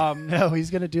 no, he's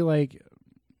gonna do like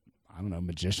I don't know,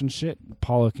 magician shit.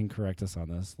 Paulo can correct us on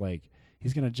this. Like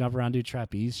he's gonna jump around, do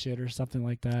trapeze shit or something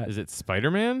like that. Is it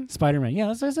Spider-Man? Spider-Man? Yeah,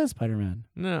 that's what I said. Spider-Man.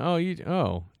 No.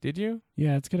 Oh, did you?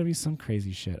 Yeah, it's gonna be some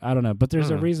crazy shit. I don't know, but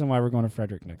there's a Oh. reason why we're going to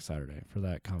Frederick next Saturday for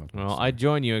that comic book Well, store. I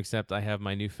join you, except I have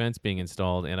my new fence being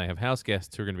installed, and I have house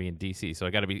guests who are going to be in D.C., so I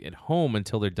got to be at home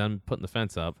until they're done putting the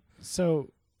fence up, So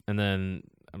and then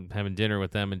I'm having dinner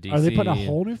with them in D.C. are they putting a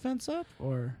whole new fence up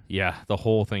or? Yeah, the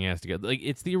whole thing has to go. Like,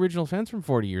 it's the original fence from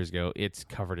 40 years ago. It's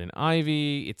covered in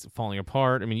ivy. It's falling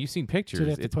apart. I mean, you've seen pictures. So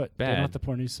they have to It's put. They don't bad. have to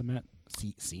pour new cement.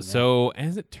 Cement. So,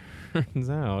 as it turns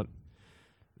out,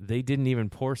 they didn't even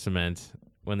pour cement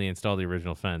when they installed the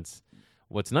original fence.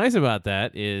 What's nice about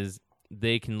that is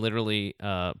they can literally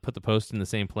put the post in the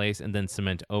same place and then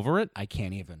cement over it. I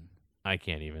can't even. I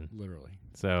can't even. Literally.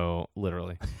 So,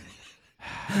 literally.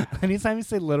 Anytime you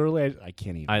say literally, I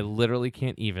can't even. I literally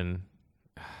can't even.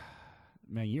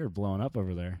 Man, you're blowing up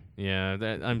over there. Yeah,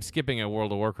 I'm skipping a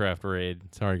World of Warcraft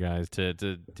raid. Sorry, guys, to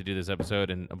do this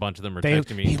episode, and a bunch of them are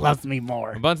texting me. He loves me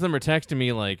more. A bunch of them are texting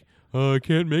me like, "Oh, I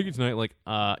can't make it tonight." Like,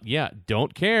 yeah,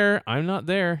 don't care. I'm not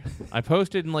there. I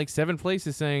posted in like 7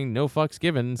 places saying no fucks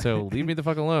given, so leave me the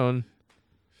fuck alone.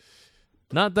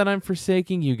 Not that I'm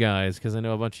forsaking you guys, because I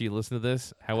know a bunch of you listen to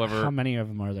this. However, How many of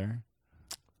them are there?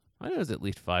 I know there's at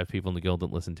least 5 people in the guild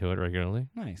that listen to it regularly.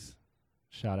 Nice.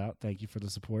 Shout out. Thank you for the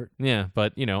support. Yeah,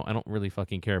 but I don't really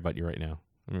fucking care about you right now.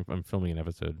 I'm filming an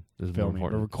episode. This is more Filming. We're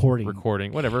important. recording.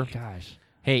 Recording, whatever. Gosh.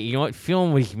 Hey, you know what?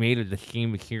 Film was made of the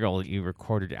same material that you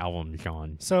recorded albums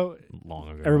on So long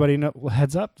ago. everybody know,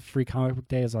 heads up. Free Comic Book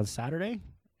Day is on Saturday,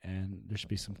 and there should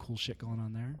be some cool shit going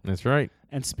on there. That's right.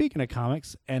 And speaking of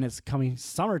comics, and it's coming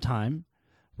summertime,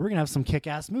 we're going to have some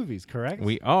kick-ass movies, correct?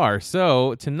 We are.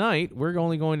 So tonight, we're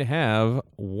only going to have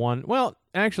one. Well,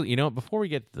 actually, you know what? Before we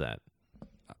get to that,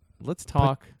 let's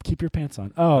talk. Keep your pants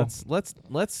on. Oh.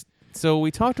 Let's. So we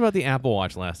talked about the Apple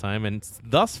Watch last time, and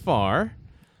thus far,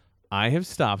 I have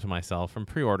stopped myself from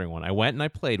pre-ordering one. I went and I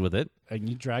played with it. And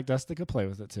you dragged us to go play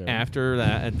with it, too. After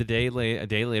that, a day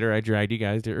later, I dragged you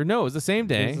guys to. Or no, it was the same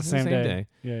day. It was the same day.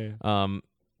 Yeah.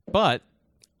 But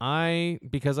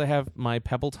because I have my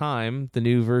Pebble Time, the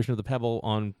new version of the Pebble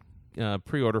on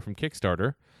pre-order from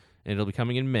Kickstarter, and it'll be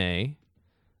coming in May.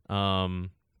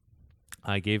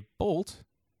 I gave Bolt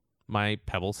my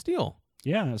Pebble Steel.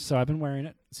 Yeah, so I've been wearing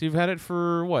it. So you've had it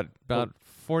for what? About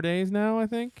 4 days now, I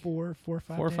think. 4 or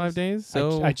 5 4 or 5 days.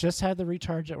 So I just had to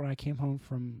recharge it when I came home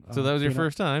from. so that was your being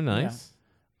first time. Nice.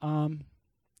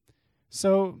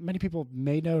 So many people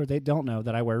may know or they don't know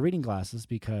that I wear reading glasses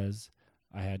because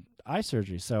I had eye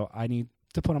surgery. So I need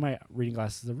to put on my reading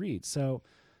glasses to read. So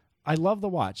I love the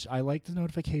watch. I like the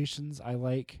notifications. I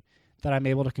like that I'm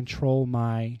able to control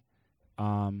my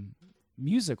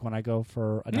music when I go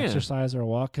for an exercise or a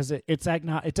walk because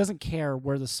it doesn't care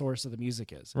where the source of the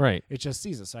music is. Right. It just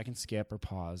sees it, so I can skip or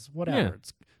pause, whatever. Yeah.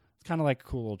 It's kind of like a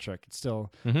cool little trick. It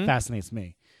still Mhm. fascinates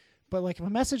me. But like if a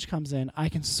message comes in, I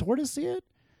can sort of see it.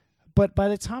 But by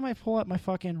the time I pull out my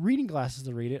fucking reading glasses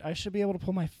to read it, I should be able to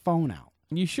pull my phone out.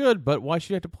 You should, but why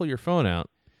should you have to pull your phone out?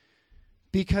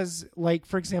 Because, like,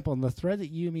 for example, in the thread that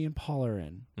you, me, and Paul are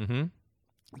in, Mm-hmm.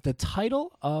 the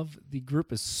title of the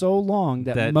group is so long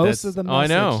that most of the I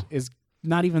know. message is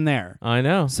not even there. I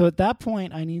know. So at that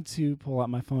point, I need to pull out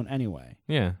my phone anyway.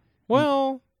 Yeah.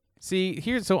 Well, see,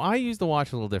 so I use the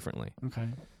watch a little differently. Okay.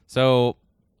 So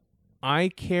I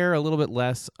care a little bit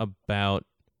less about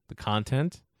the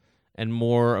content and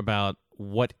more about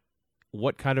what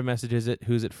kind of message is it,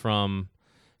 who's it from.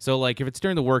 So like if it's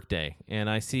during the workday and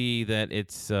I see that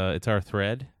it's our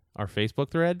thread, our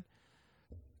Facebook thread,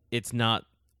 it's not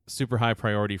super high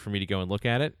priority for me to go and look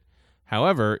at it.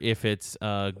 However, if it's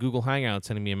Google Hangouts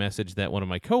sending me a message that one of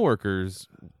my coworkers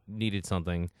needed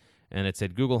something and it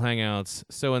said Google Hangouts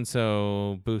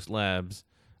so-and-so Boost Labs ...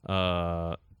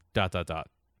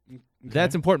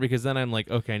 That's important because then I'm like,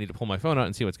 okay, I need to pull my phone out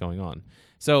and see what's going on.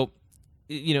 So,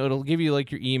 it'll give you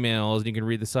like your emails and you can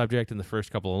read the subject in the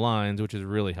first couple of lines, which is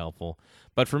really helpful.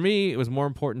 But for me, it was more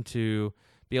important to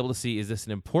be able to see, is this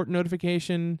an important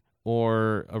notification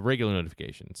or a regular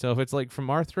notification? So if it's like from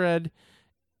our thread,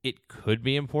 it could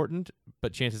be important,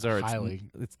 but chances are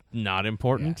it's not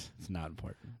important. Yeah, it's not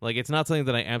important. Like, it's not something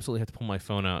that I absolutely have to pull my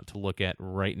phone out to look at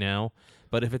right now.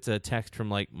 But if it's a text from,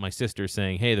 like, my sister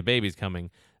saying, hey, the baby's coming,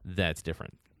 that's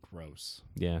different. Gross.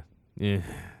 Yeah.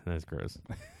 That's gross.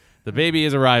 The baby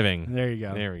is arriving. There you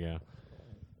go. There we go.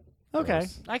 Okay.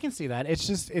 Gross. I can see that.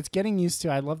 It's getting used to.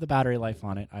 I love the battery life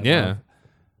on it.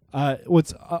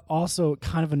 What's also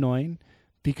kind of annoying,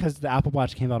 because the Apple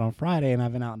Watch came out on Friday and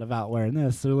I've been out and about wearing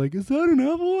this. They're like, is that an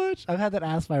Apple Watch? I've had that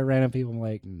asked by random people. I'm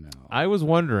like, no. I was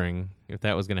wondering if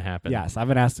that was going to happen. Yes, I've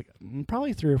been asked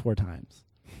probably 3 or 4 times.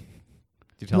 Did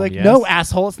you tell like, them yes? no,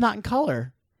 asshole, it's not in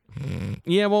color.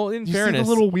 Yeah, well, in You fairness. see the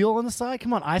little wheel on the side?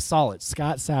 Come on, I saw it.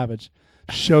 Scott Savage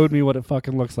showed me what it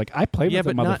fucking looks like. I played with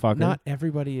but it, motherfucker. not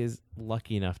everybody is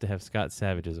lucky enough to have Scott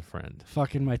Savage as a friend.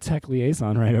 Fucking my tech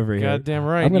liaison right over here. Goddamn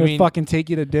right. I'm going to fucking take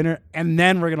you to dinner, and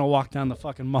then we're going to walk down the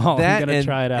fucking mall. I'm going to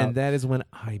try it out. And that is when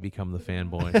I become the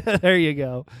fanboy. There you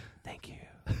go. Thank you.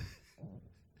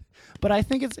 But I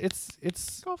think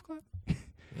it's Golf clap.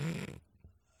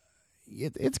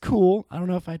 it's cool. I don't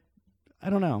know if I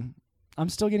don't know. I'm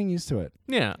still getting used to it.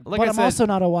 Yeah, like but I I'm said, also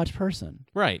not a watch person.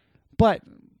 right. But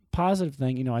positive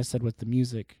thing, I said with the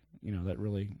music, that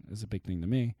really is a big thing to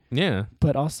me. Yeah,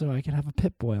 But also I could have a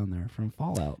Pip-Boy on there from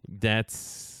Fallout.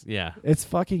 that's It's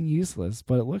fucking useless,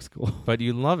 but it looks cool. But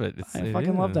you love it. I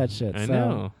fucking love that shit. I so,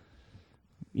 know.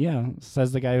 Yeah,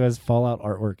 says the guy who has Fallout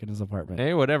artwork in his apartment.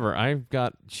 Hey, whatever. I've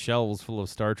got shelves full of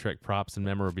Star Trek props and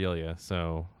memorabilia,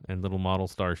 and little model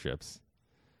starships.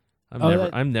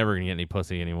 I'm never gonna get any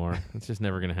pussy anymore. It's just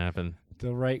never gonna happen.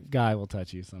 The right guy will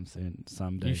touch you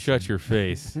someday. You shut your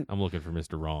face. I'm looking for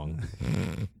Mr. Wrong.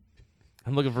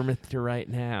 I'm looking for Mr. Right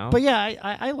now. But yeah,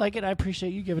 I like it. I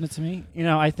appreciate you giving it to me.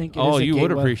 I think it is a you would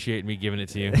gateway. appreciate me giving it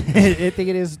to you. I think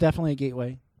it is definitely a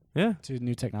gateway Yeah. to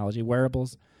new technology,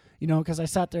 wearables. Because I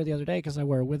sat there the other day because I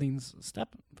wear a Withings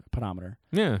step pedometer,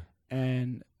 Yeah.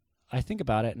 and I think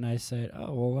about it and I said,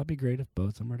 oh, well, that'd be great if both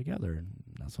of them were together, and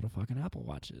that's what a fucking Apple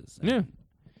Watch is. And Yeah.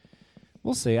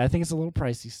 we'll see. I think it's a little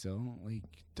pricey still.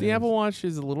 The Apple Watch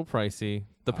is a little pricey.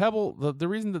 The Pebble, the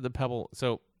reason that the Pebble,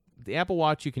 so the Apple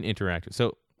Watch you can interact with.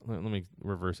 So let me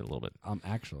reverse it a little bit.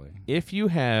 Actually, If you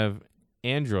have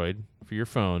Android for your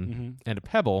phone and a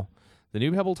Pebble, the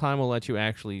new Pebble Time will let you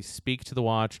actually speak to the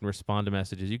watch and respond to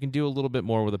messages. You can do a little bit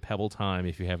more with a Pebble Time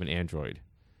if you have an Android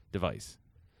device.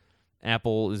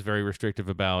 Apple is very restrictive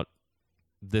about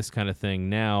this kind of thing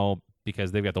now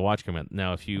because they've got the watch coming.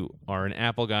 Now, if you are an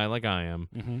Apple guy like I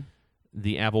am,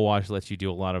 the Apple Watch lets you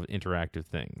do a lot of interactive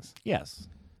things. yes.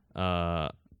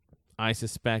 I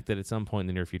suspect that at some point in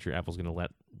the near future, Apple's going to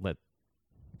let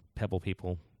Pebble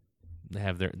people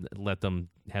let them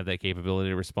have that capability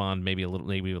to respond, maybe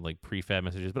with like prefab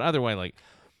messages, but either way, like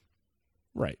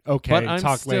Right. Okay. But I'm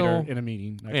talk still- later in a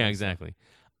meeting. yeah, exactly.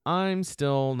 I'm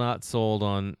still not sold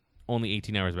on only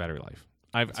 18 hours battery life.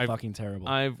 It's fucking terrible.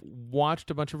 I've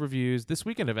watched a bunch of reviews this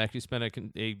weekend. I've actually spent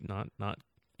a not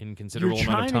inconsiderable You're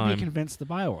amount trying of time. to be convinced to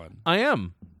buy one. I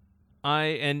am.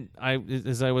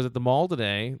 As I was at the mall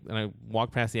today and I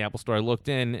walked past the Apple store, I looked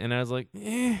in and I was like,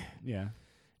 Yeah.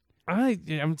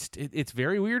 it's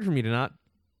very weird for me to not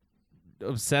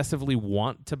obsessively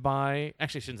want to buy.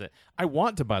 Actually, I shouldn't say. I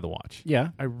want to buy the watch. Yeah.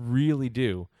 I really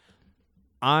do.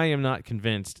 I am not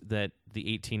convinced that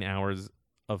the 18 hours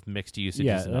of mixed usage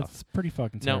Yeah, is enough. that's pretty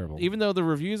fucking Now, terrible. even though the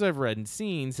reviews I've read and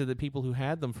seen said that people who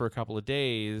had them for a couple of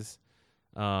days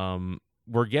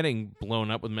were getting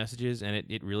blown up with messages, and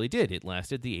it really did. It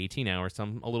lasted the 18 hours,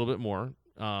 some a little bit more,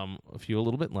 a few a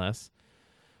little bit less.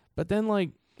 But then, I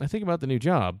think about the new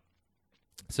job.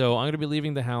 So I'm going to be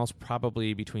leaving the house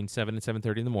probably between 7 and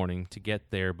 7:30 in the morning to get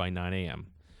there by 9 a.m.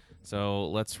 So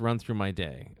let's run through my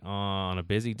day. On a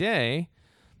busy day,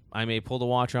 I may pull the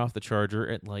watch off the charger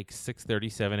at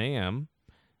 6:37 a.m.,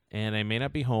 and I may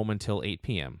not be home until 8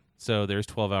 p.m. So there's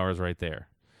 12 hours right there.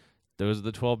 Those are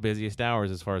the 12 busiest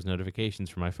hours as far as notifications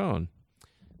for my phone.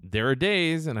 There are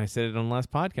days, and I said it on the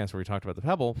last podcast where we talked about the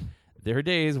Pebble, there are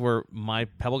days where my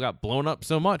Pebble got blown up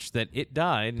so much that it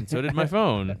died, and so did my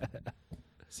phone.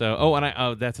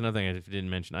 So, that's another thing I didn't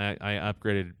mention. I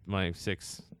upgraded my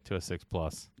 6 to a 6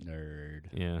 Plus. Nerd.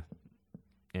 Yeah.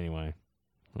 Anyway,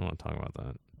 I don't want to talk about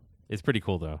that. It's pretty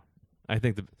cool, though. I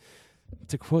think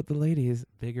to quote the ladies,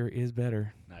 bigger is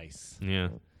better. Nice. Yeah.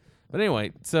 But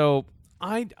anyway, so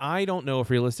I don't know if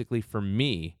realistically for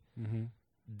me,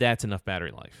 that's enough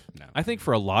battery life. No. I think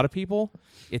for a lot of people,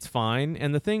 it's fine.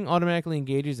 And the thing automatically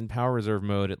engages in power reserve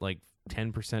mode at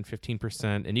 10%,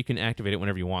 15%, and you can activate it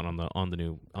whenever you want on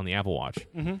the Apple Watch.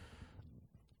 Mm-hmm.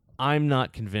 I'm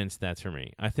not convinced that's for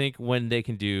me. I think when they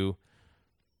can do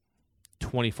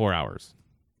 24 hours,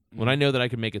 when I know that I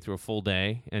can make it through a full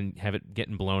day and have it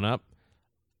getting blown up,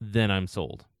 then I'm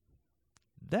sold.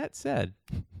 That said,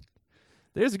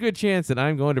 there's a good chance that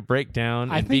I'm going to break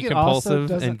down and be compulsive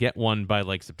and get one by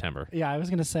September. Yeah, I was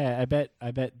gonna say, I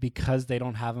bet because they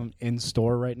don't have them in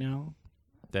store right now,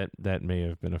 That may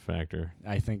have been a factor.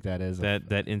 I think that is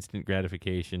That instant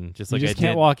gratification, just you like just I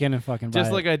can't did, walk in and fucking buy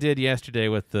just it. like I did yesterday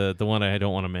with the one I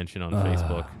don't want to mention on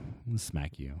Facebook. I'll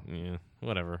smack you. Yeah,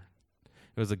 whatever.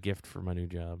 It was a gift for my new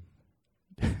job.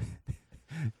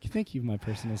 Thank you, my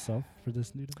personal self, for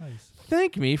this new device.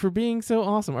 Thank me for being so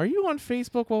awesome. Are you on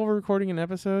Facebook while we're recording an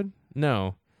episode?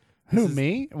 No. Who,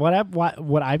 me?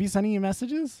 Would I be sending you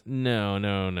messages? No.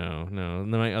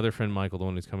 My other friend Michael, the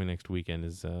one who's coming next weekend,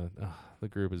 is the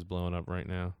group is blowing up right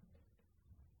now.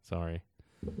 Sorry.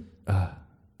 Butt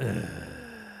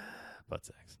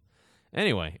sex.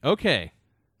 Anyway, okay.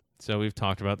 So we've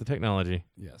talked about the technology.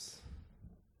 Yes.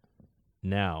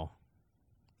 Now,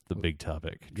 the big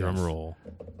topic. Drum Yes. roll.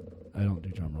 I don't do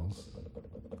drum rolls.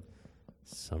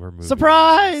 Summer movie.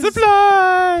 Surprise!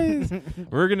 Surprise!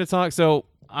 We're going to talk. So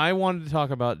I wanted to talk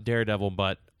about Daredevil,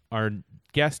 but our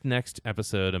guest next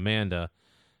episode, Amanda,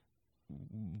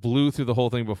 blew through the whole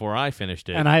thing before I finished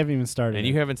it. And I haven't even started. And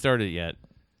you haven't started it yet.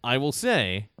 I will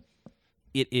say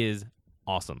it is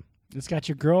awesome. It's got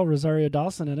your girl, Rosario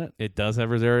Dawson, in it. It does have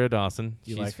Rosario Dawson.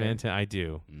 You She's like her? fantastic. I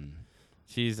do.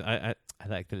 She's I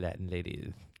like the Latin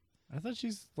ladies. I thought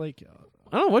she's like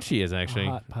I don't know what she is a actually.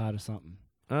 hot pot or something.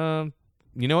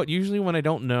 You know what? Usually when I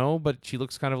don't know, but she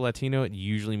looks kind of Latino, it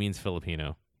usually means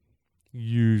Filipino.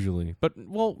 Usually. But,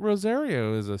 well,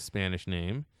 Rosario is a Spanish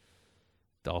name.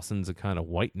 Dawson's a kind of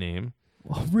white name.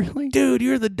 Oh, really? Dude,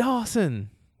 you're the Dawson.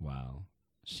 Wow.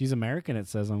 She's American, it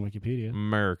says on Wikipedia.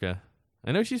 America.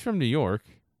 I know she's from New York.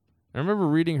 I remember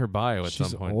reading her bio at She's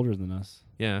some point. older than us.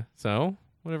 Yeah, so,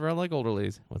 whatever. I like older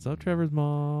ladies. What's up, Trevor's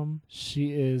mom?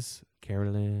 She is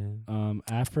Carolyn.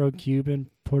 Afro-Cuban,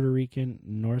 Puerto Rican,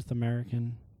 North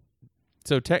American.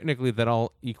 So, technically, that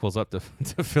all equals up to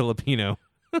Filipino.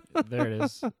 There it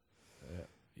is.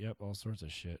 Yep, all sorts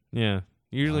of shit. Yeah.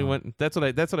 Usually when that's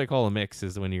what I call a mix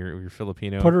is when you're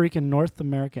Filipino. Puerto Rican, North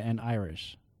America, and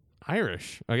Irish.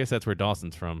 Irish. I guess that's where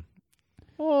Dawson's from.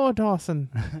 Oh, Dawson.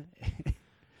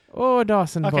 Oh,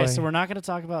 Dawson Okay, boy. so we're not going to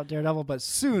talk about Daredevil, but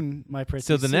soon, my pretty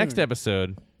So the next soon.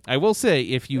 episode, I will say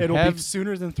if you It'll have be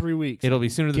sooner than 3 weeks. it'll be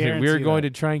sooner than we're Guarantee going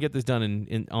that. to try and get this done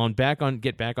and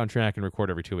get back on track and record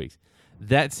every 2 weeks.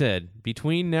 That said,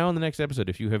 between now and the next episode,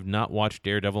 if you have not watched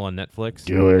Daredevil on Netflix,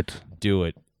 Do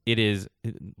it. It is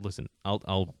listen,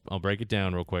 I'll break it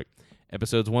down real quick.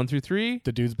 Episodes 1 through 3,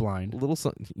 The dude's blind.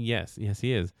 yes,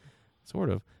 he is. Sort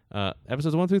of.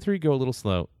 Episodes 1 through 3 go a little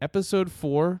slow. Episode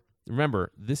 4,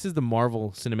 remember, this is the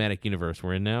Marvel Cinematic Universe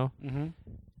we're in now. Mm-hmm.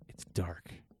 It's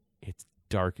dark. It's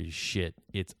dark as shit.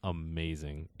 It's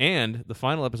amazing. And the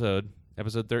final episode,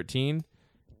 episode 13,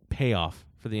 payoff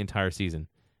for the entire season.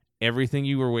 Everything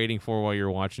you were waiting for while you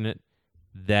were watching it,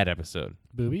 that episode.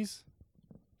 Boobies?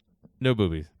 No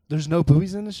boobies. There's no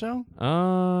boobies in the show?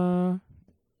 Wow.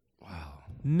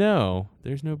 No,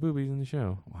 there's no boobies in the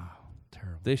show. Wow.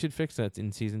 Terrible. They should fix that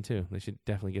in season 2. They should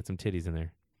definitely get some titties in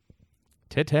there.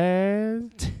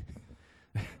 Titties.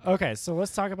 Okay, so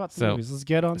let's talk about the So- movies. Let's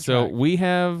get on So track. we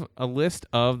have a list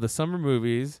of the summer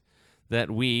movies that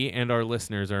we and our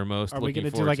listeners are most Are we looking going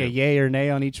to do forward like to. a yay or nay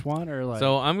on each one? Or like?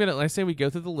 So I say we go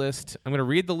through the list. I'm going to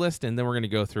read the list and then we're going to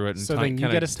go through it. And So talk, then you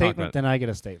kinda get a talk about statement, it. then I get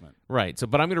a statement. Right. So,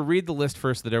 but I'm going to read the list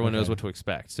first so that everyone knows Okay. what to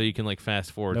expect. So you can like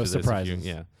fast forward No to this. surprises.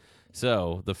 Yeah.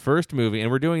 So the first movie, and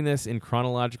we're doing this in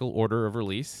chronological order of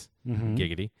release. Mm-hmm.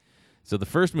 Giggity. So the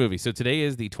first movie. So today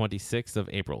is the 26th of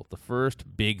April. The first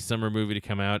big summer movie to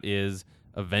come out is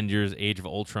Avengers: Age of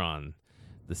Ultron.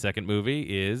 The second movie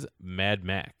is Mad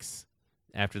Max.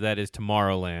 After that is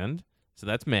Tomorrowland. So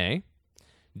that's May.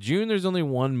 June, there's only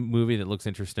one movie that looks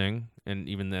interesting, and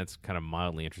even that's kind of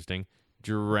mildly interesting.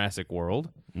 Jurassic World.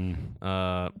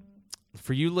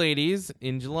 For you ladies,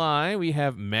 in July, we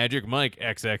have Magic Mike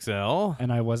XXL. And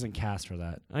I wasn't cast for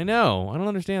that. I know. I don't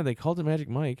understand. They called it Magic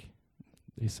Mike.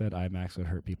 They said IMAX would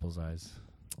hurt people's eyes.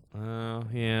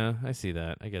 Yeah, I see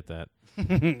that. I get that.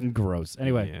 Gross.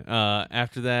 Anyway. Yeah.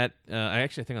 After that, I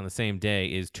actually think on the same day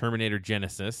is Terminator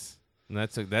Genesis. And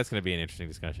that's going to be an interesting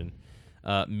discussion.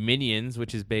 Minions,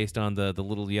 which is based on the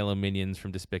little yellow minions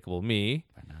from Despicable Me.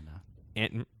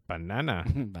 Banana.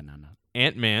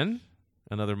 Ant-Man,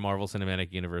 another Marvel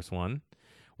Cinematic Universe one,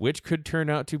 which could turn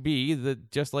out to be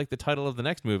just like the title of the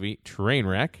next movie,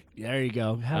 Trainwreck. There you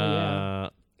go. Hell yeah.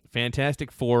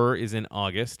 Fantastic Four is in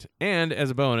August. And as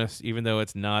a bonus, even though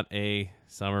it's not a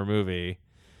summer movie,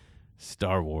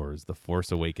 Star Wars: The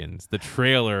Force Awakens. The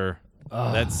trailer,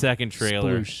 that second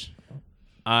trailer. Sploosh.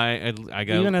 I got.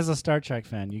 Even as a Star Trek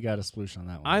fan, you got a sploosh on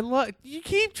that one. I love. You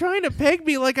keep trying to peg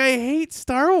me like I hate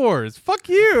Star Wars. Fuck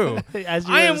you. As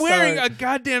you I wear am the wearing Star- a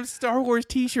goddamn Star Wars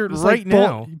T-shirt It's right like,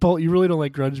 now. Bolt, you really don't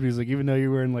like grunge music, even though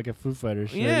you're wearing like a Foo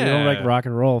Fighters shirt. You don't like Yeah. rock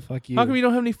and roll. Fuck you. How come you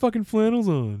don't have any fucking flannels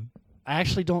on? I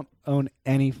actually don't own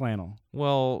any flannel.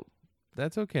 Well,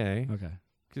 that's okay, Okay.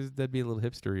 because that'd be a little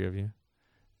hipstery of you.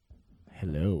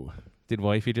 Hello. Did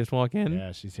wifey just walk in?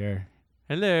 Yeah, she's here.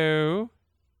 Hello.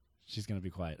 She's gonna be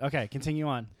quiet. Okay, continue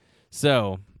on.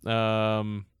 So,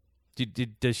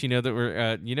 does she know that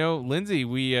we're, Lindsay,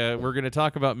 we're going to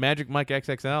talk about Magic Mike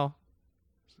XXL.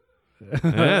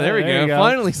 There we go.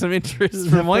 Finally, some interest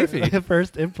from wifey.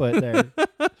 First input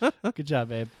there. Good job,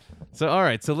 babe. So, all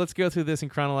right. So let's go through this in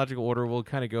chronological order. We'll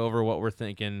kind of go over what we're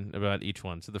thinking about each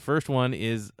one. So the first one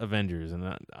is Avengers,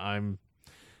 and I'm,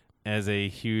 as a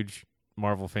huge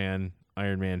Marvel fan,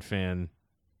 Iron Man fan,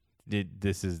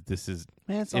 this is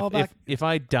Man, it's all about. if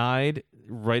I died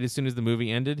right as soon as the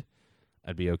movie ended,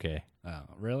 I'd be okay. Oh,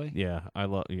 really? Yeah, I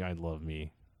love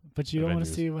me. But you don't want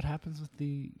to Avengers. see what happens with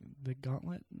the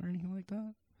gauntlet or anything like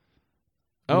that?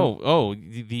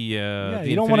 The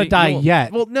you don't want to die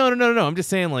yet. Well, no. I'm just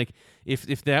saying, like,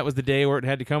 if that was the day where it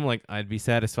had to come, like, I'd be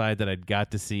satisfied that I'd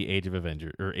got to see Age of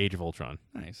Avengers or Age of Ultron.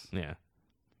 Nice. Yeah.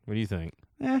 What do you think?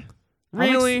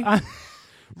 Really?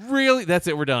 Really? That's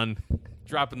it. We're done.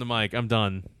 Dropping the mic. I'm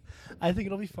done. I think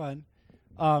it'll be fun.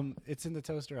 It's in the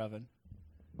toaster oven.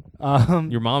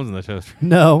 Your mom's in the toaster.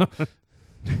 No.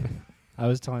 I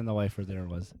was telling the wife where dinner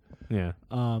was. Yeah.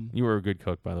 You were a good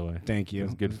cook, by the way. Thank you. It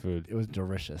was good food. It was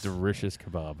delicious. Delicious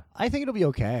kebab. I think it'll be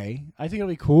okay. I think it'll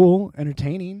be cool,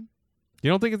 entertaining. You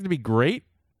don't think it's gonna be great?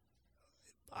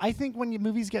 I think when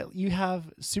you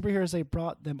have superheroes, they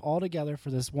brought them all together for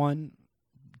this one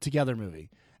together movie,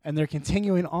 and they're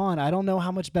continuing on. I don't know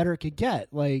how much better it could get.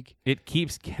 Like, It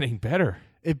keeps getting better.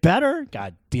 it better?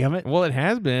 God damn it! Well, it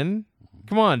has been.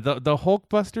 Come on, the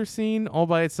Hulkbuster scene all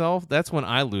by itself, that's when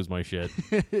I lose my shit.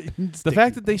 The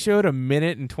fact that they showed 1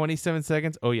 minute and 27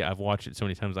 seconds. Oh, yeah, I've watched it so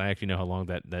many times. I actually know how long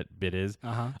that bit is.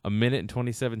 1 minute and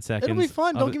 27 seconds. It'll be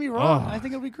fun. Don't get me wrong. Oh, I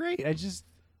think it'll be great. it's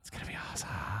going to be awesome.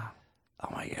 Oh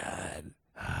my god.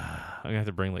 I'm going to have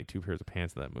to bring like 2 pairs of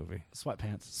pants to that movie.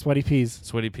 Sweatpants. Sweaty peas.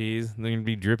 Sweaty peas. They're going to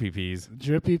be drippy peas.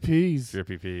 Drippy peas.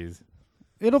 Drippy peas.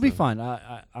 It'll be fun.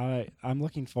 I'm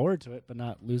looking forward to it, but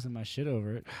not losing my shit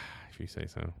over it. If you say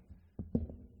so.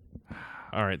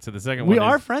 All right, so the second We one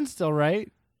are is, friends still,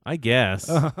 right? I guess.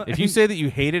 If you say that you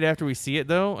hate it after we see it,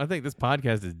 though, I think this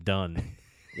podcast is done.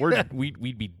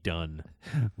 We'd be done.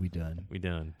 We done. We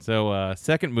done. So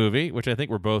second movie, which I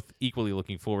think we're both equally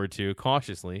looking forward to,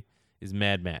 cautiously, is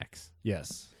Mad Max.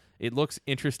 Yes. It looks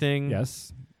interesting.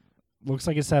 Yes. Looks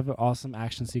like it's have awesome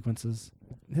action sequences.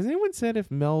 Has anyone said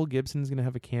if Mel Gibson's going to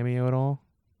have a cameo at all?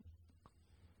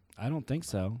 I don't think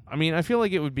so. I mean, I feel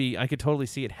like it would be. I could totally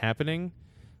see it happening.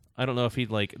 I don't know if he'd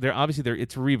like. They're obviously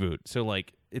it's a reboot, so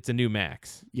like it's a new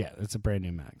Max. Yeah, it's a brand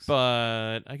new Max.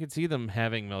 But I could see them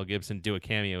having Mel Gibson do a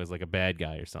cameo as like a bad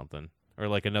guy or something, or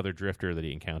like another drifter that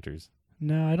he encounters.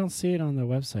 No, I don't see it on the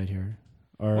website here.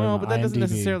 Or Well, on but that doesn't IMDb.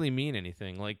 necessarily mean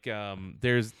anything. Like,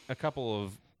 there's a couple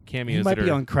of cameos He might that be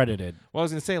are. uncredited. Well, I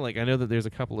was gonna say, like, I know that there's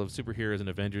a couple of superheroes and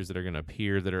Avengers that are gonna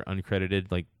appear that are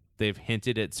uncredited. Like, they've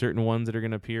hinted at certain ones that are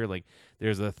gonna appear. Like,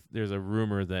 there's a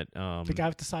rumor that The guy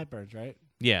with the sideburns, right?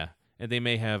 yeah, and they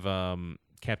may have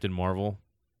Captain Marvel,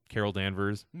 Carol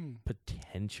Danvers,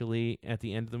 potentially at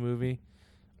the end of the movie.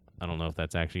 I don't know if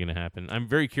that's actually gonna happen. I'm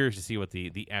very curious to see what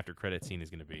the after credit scene is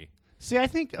gonna be. See, I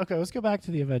think let's go back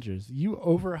to the Avengers. You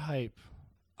overhype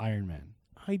Iron Man.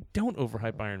 I don't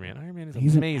overhype Iron Man. Iron Man is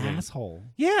He's amazing. an asshole.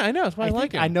 Yeah, I know. That's why I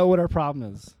like think him. I know what our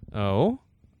problem is. Oh?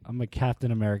 I'm a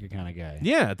Captain America kind of guy.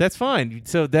 Yeah, that's fine.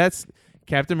 So that's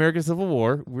Captain America Civil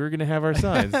War. We're going to have our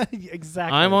sides.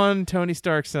 Exactly. I'm on Tony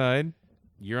Stark's side.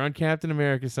 You're on Captain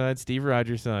America's side, Steve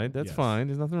Rogers' side. That's Yes. fine.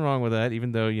 There's nothing wrong with that,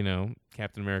 even though,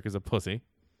 Captain America's a pussy.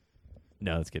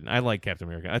 No, that's kidding. I like Captain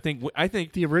America. I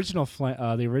think the original.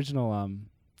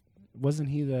 Wasn't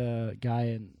he the guy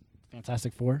in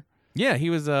Fantastic Four? yeah, he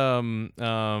was Flame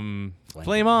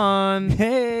On.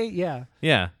 Hey, yeah.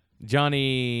 Yeah.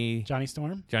 Johnny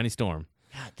Storm. Storm.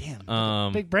 God damn.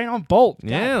 Um, Big brain on Bolt.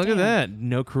 Yeah, God look at damn. that.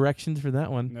 No corrections for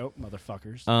that one. Nope,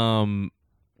 motherfuckers.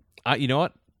 You know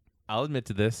what? I'll admit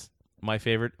to this. My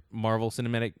favorite Marvel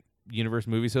Cinematic Universe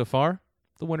movie so far,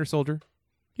 The Winter Soldier.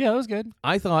 Yeah, that was good.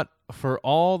 I thought for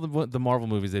all the Marvel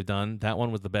movies they've done, that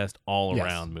one was the best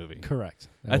all-around movie. Correct.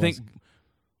 I think,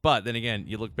 but then again,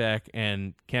 you look back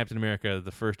and Captain America,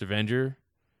 the first Avenger,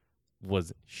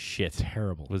 was shit.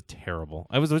 Terrible. Was terrible.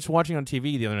 I was just watching on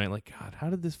TV the other night, like, God, how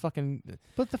did this fucking?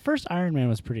 But the first Iron Man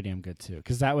was pretty damn good too,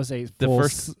 because that was a The full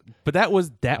first, but that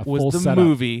was full the setup.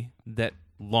 movie that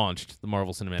launched the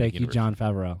Marvel Cinematic Thank you, Universe. Jon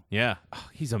Favreau. Yeah,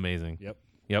 he's amazing. Yep.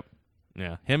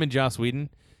 Yeah, him and Joss Whedon.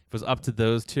 It was up to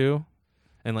those two,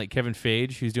 and like Kevin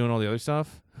Feige, who's doing all the other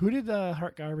stuff. Who did the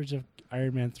heart garbage of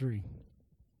Iron Man 3?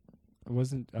 It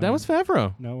wasn't. That was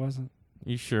Favreau. No, it wasn't.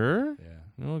 You sure?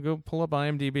 Yeah. Well, go pull up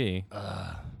IMDb.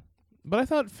 But I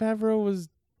thought Favreau was.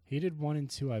 He did 1 and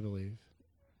 2, I believe.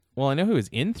 Well, I know he was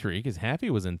in 3 because Happy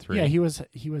was in 3. Yeah, he was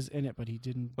in it, but he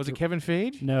didn't. Was it Kevin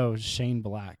Feige? No, Shane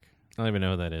Black. I don't even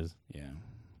know who that is. Yeah.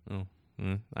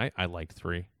 Oh, I liked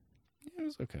 3. It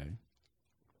was okay.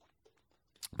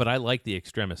 But I like the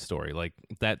Extremis story. Like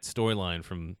that storyline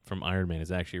from Iron Man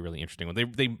is actually really interesting.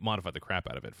 They modified the crap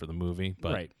out of it for the movie,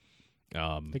 but right.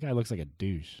 The guy looks like a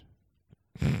douche.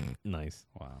 Nice.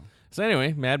 Wow. So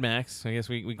anyway, Mad Max. I guess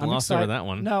we glossed over that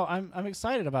one. No, I'm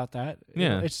excited about that.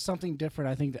 Yeah. It's something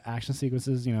different. I think the action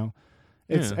sequences,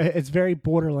 it's very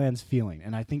Borderlands feeling,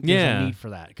 and I think there's a need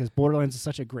for that because Borderlands is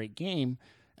such a great game,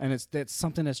 and it's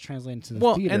something that's translated to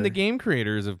the theater. And the game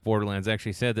creators of Borderlands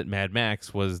actually said that Mad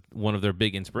Max was one of their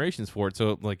big inspirations for it.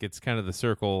 So like it's kind of the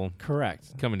circle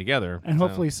correct coming together. And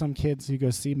hopefully some kids who go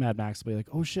see Mad Max will be like,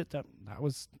 oh shit, that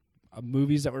was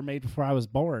movies that were made before I was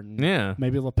born. Yeah.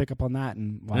 Maybe they'll pick up on that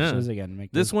and watch those again. And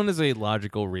make this one is a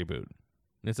logical reboot.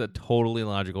 It's a totally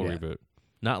logical reboot.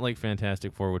 Not like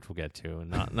Fantastic Four, which we'll get to, and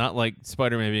not like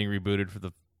Spider-Man being rebooted for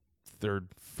the 3rd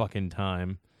fucking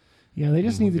time. Yeah, they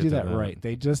just need to do that that. right.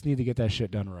 They just need to get that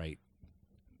shit done right.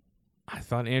 I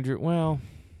thought no.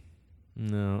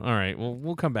 All right, well,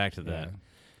 we'll come back to that. Yeah.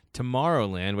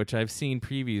 Tomorrowland, which I've seen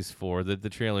previews for, the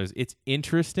trailers, it's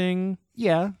interesting.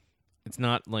 Yeah. It's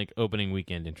not like opening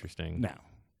weekend interesting. No.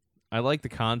 I like the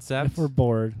concept. If we're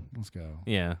bored, let's go.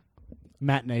 Yeah.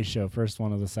 Matinee show, first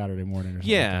one of the Saturday morning or something.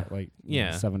 Yeah. Like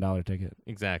Yeah. $7 ticket.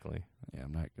 Exactly. Yeah,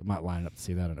 I'm not lining up to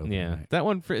see that on opening Yeah. night. That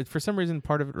one, for some reason,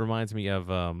 part of it reminds me of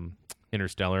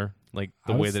Interstellar, like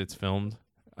the way that it's filmed.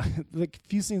 The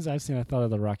few scenes I've seen, I thought of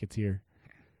The Rocketeer.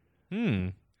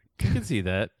 You can see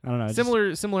that. I don't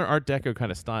know. Similar Art Deco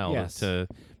kind of style. Yes.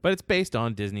 But it's based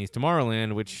on Disney's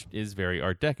Tomorrowland, which is very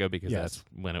Art Deco because Yes. that's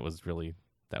when it was really,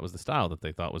 that was the style that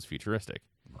they thought was futuristic.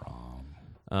 Wrong.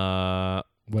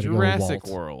 Way to go, Jurassic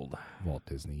Walt. World. Walt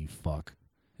Disney, you fuck.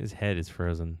 His head is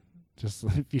frozen. Just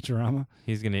like Futurama.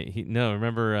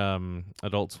 Remember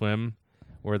Adult Swim,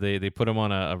 where they put him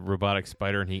on a robotic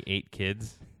spider and he ate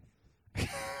kids?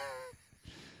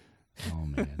 Oh,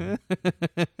 man. We're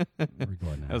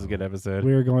going to That was a good episode.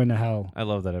 We're going to hell. I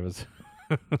love that episode.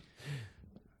 What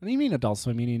do you mean Adult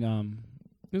Swim? Meaning,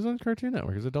 It was on Cartoon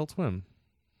Network. It was Adult Swim.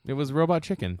 It was Robot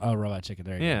Chicken. oh, Robot Chicken.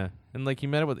 There you Yeah. And like he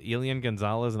met up with Elian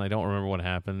Gonzalez, and I don't remember what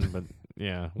happened, but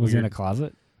yeah. go. Was he in a weird.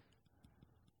 closet?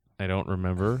 I don't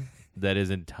remember. That is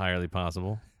entirely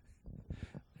possible.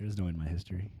 There's no in my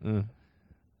history. Uh.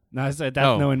 No, I said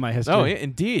that's no in my history. Oh, yeah,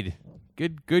 indeed.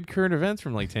 Good current events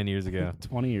from like 10 years ago.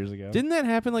 20 years ago. Didn't that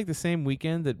happen like the same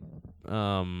weekend that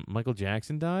Michael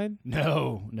Jackson died?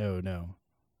 No.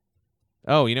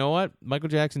 Oh, you know what? Michael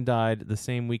Jackson died the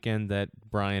same weekend that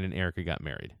Brian and Erica got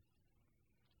married.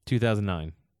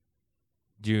 2009.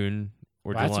 June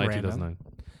or Well, that's July random. 2009.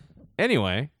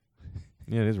 Anyway.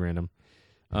 Yeah, it is random.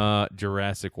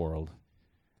 Jurassic World.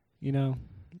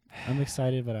 I'm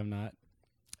excited, but I'm not.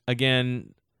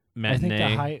 Again,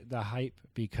 matinee. I think the hype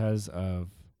because of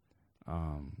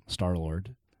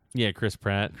Star-Lord. Yeah, Chris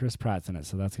Pratt. Chris Pratt's in it,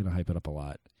 so that's going to hype it up a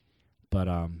lot. But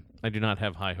I do not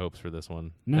have high hopes for this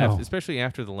one. No. Especially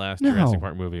after the last No. Jurassic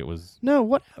Park movie. It was... no,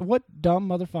 what dumb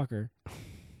motherfucker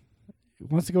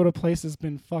wants to go to a place that's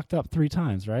been fucked up 3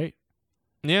 times, right?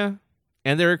 Yeah.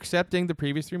 And they're accepting the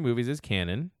previous 3 movies as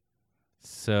canon.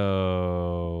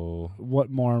 So... What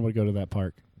moron would go to that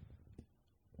park?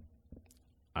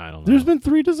 I don't know. There's been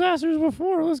 3 disasters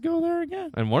before. Let's go there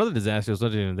again. And one of the disasters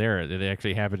wasn't even there. It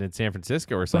actually happened in San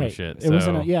Francisco or some Right. shit. It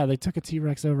wasn't. They took a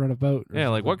T-Rex over on a boat. or Yeah,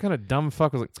 like something. what kind of dumb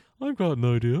fuck was like, I've got an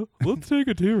idea. Let's take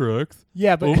a T-Rex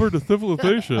Yeah, but over to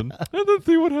civilization and then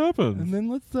see what happens. and then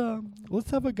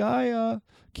let's have a guy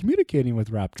communicating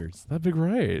with raptors. That'd be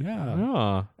great. Yeah.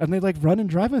 Yeah. And they like run and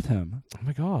drive with him. Oh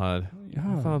my god. Yeah.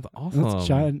 That sounds That's awesome.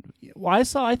 giant. Well,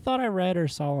 I thought I read or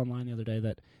saw online the other day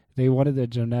that they wanted to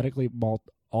genetically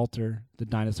alter the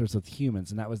dinosaurs with humans,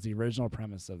 and that was the original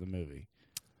premise of the movie.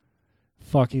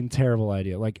 Fucking terrible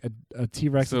idea. Like a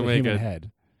T-Rex So with a make human a-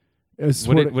 head. It was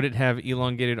Would it have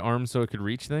elongated arms so it could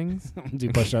reach things? do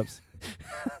push-ups.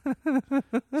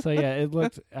 So yeah, it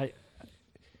looked.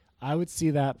 I would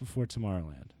see that before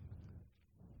Tomorrowland.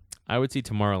 I would see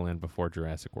Tomorrowland before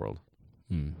Jurassic World.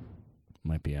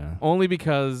 Might be Only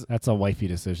because that's a wifey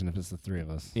decision if it's the three of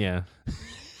us. yeah,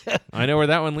 I know where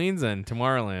that one leans in.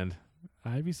 Tomorrowland.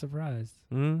 I'd be surprised.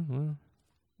 Well,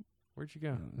 where'd you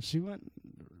go? She went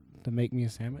to make me a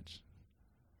sandwich.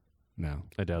 No,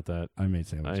 I doubt that. I made I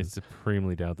sandwiches.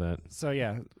 supremely doubt that. So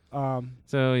yeah,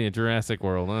 So yeah, Jurassic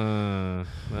World.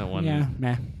 That one. yeah,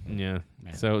 meh. Yeah.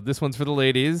 Meh. So this one's for the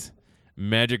ladies.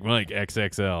 Magic Mike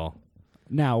XXL.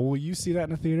 Now, will you see that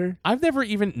in a theater? I've never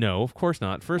even no, of course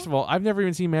not. First of all, I've never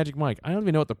even seen Magic Mike. I don't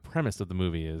even know what the premise of the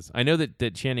movie is. I know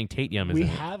that Channing Tatum is We in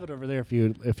it. have it over there if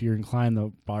you're inclined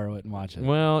to borrow it and watch it.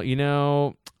 Well,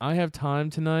 I have time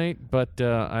tonight, but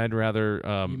I'd rather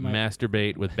might-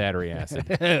 masturbate with battery acid.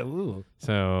 Ooh.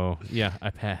 So yeah,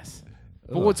 I pass.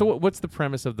 But Ugh. what's the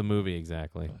premise of the movie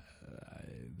exactly?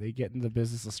 They get in the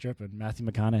business of stripping. Matthew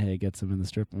McConaughey gets them in the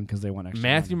stripping because they want extra.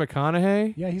 Matthew money.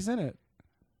 McConaughey? Yeah, he's in it.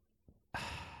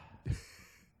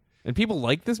 And people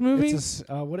like this movie? It's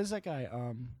what is that guy?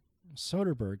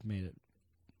 Soderbergh made it.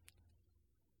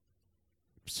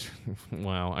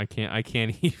 Wow, I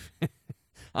can't even.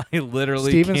 I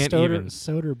literally Steven can't even.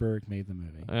 Soderbergh made the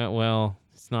movie. Well,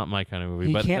 it's not my kind of movie.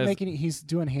 He but can't make any. He's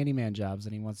doing handyman jobs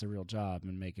and he wants a real job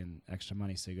and making extra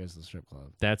money, so he goes to the strip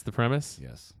club. That's the premise.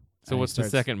 Yes. So And what's the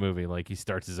second movie? Like he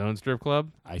starts his own strip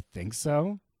club? I think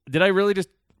so. Did I really just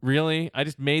I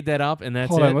just made that up and that's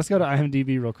Hold it? on, let's go to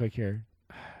IMDb real quick here.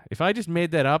 If I just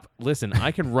made that up, listen,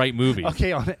 I can write movies.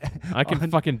 Okay, I can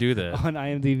fucking do that. on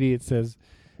IMDb it says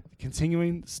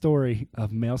continuing story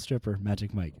of male stripper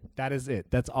Magic Mike. That is it.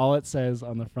 That's all it says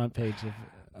on the front page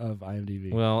of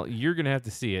IMDb. Well, you're gonna have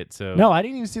to see it. So No, I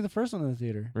didn't even see the first one in the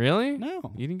theater. really?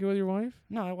 No, You didn't go with your wife?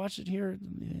 no, I watched it here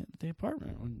at the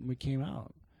apartment when we came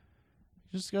out.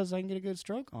 Just because I can get a good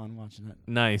stroke on watching it.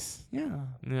 Nice. Yeah.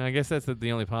 Yeah, I guess that's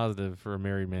the only positive for a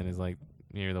married man is like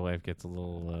the wife gets a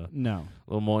little No,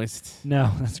 moist. no,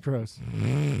 that's gross.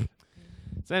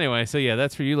 So anyway, so yeah,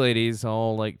 that's for you ladies,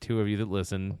 all like two of you that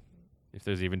listen, if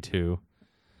there's even two.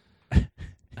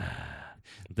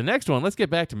 The next one, let's get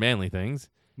back to manly things.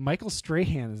 Michael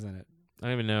Strahan is in it. I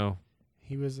don't even know.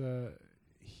 He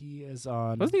is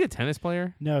on. Wasn't he a tennis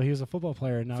player? No, he was a football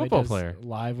player. Now Football he does player.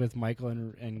 live with Michael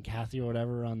and Kathy or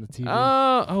whatever on the TV.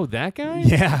 Oh, that guy?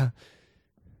 Yeah.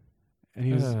 And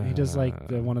he does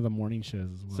like one of the morning shows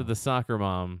as well. So the soccer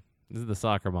mom. This is the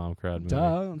soccer mom crowd movie.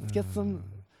 Duh. Let's get some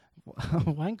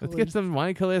wine Let's coolers. get some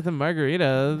wine coolers and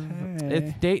margaritas. Hey.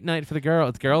 It's date night for the girl.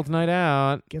 It's girls' night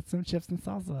out. Get some chips and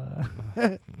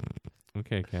salsa.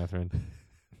 Okay, Catherine.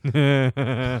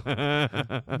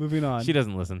 Moving on. She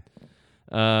doesn't listen.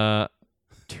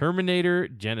 Terminator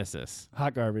Genesis.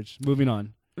 Hot garbage. Moving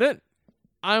on.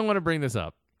 I want to bring this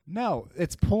up. No,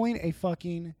 it's pulling a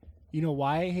fucking. You know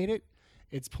why I hate it?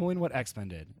 It's pulling what X-Men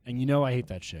did, and you know I hate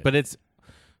that shit. But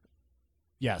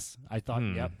yes, I thought,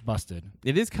 yep, busted.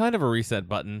 it is kind of a reset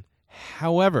button.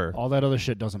 However, All that other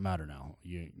shit doesn't matter now.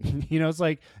 You know, it's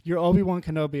like you're Obi-Wan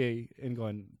Kenobi and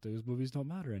going, those movies don't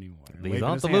matter anymore. And these waving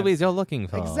aren't his the hands. movies you're looking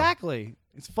for. Exactly.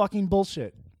 It's fucking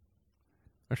bullshit.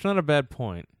 That's not a bad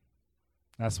point.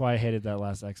 That's why I hated that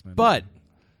last X-Men. But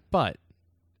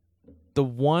the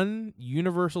one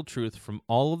universal truth from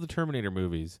all of the Terminator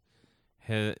movies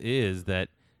is that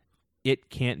it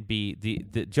can't be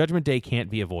the Judgment Day can't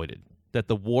be avoided. That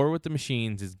the war with the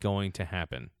machines is going to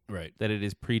happen. right. That it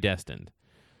is predestined.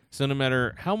 So no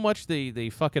matter how much they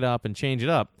fuck it up and change it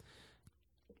up,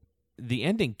 the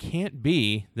ending can't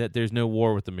be that there's no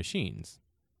war with the machines.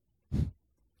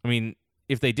 I mean,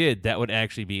 if they did, that would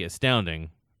actually be astounding.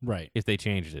 Right. If they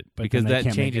changed it, But because then they that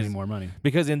can't make changes any more money.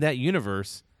 Because in that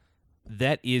universe,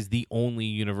 that is the only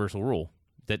universal rule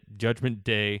that Judgment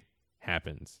Day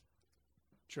happens.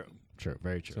 True. True.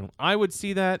 Very true. So I would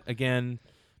see that again.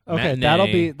 Okay,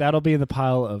 matinee. that'll be in the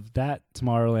pile of that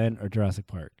Tomorrowland or Jurassic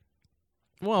Park.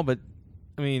 Well, but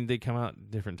I mean, they come out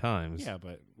at different times. Yeah,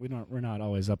 but we're not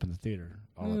always up in the theater.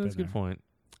 All up That's a in good there. point.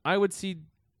 I would see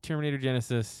Terminator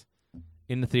Genesis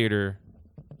in the theater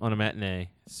on a matinee,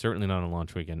 certainly not on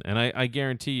launch weekend. And I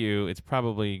guarantee you it's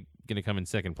probably going to come in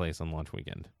second place on launch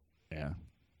weekend. Yeah.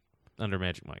 Under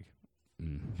Magic Mike.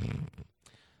 Mm.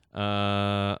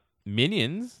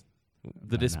 Minions,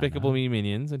 the Despicable Me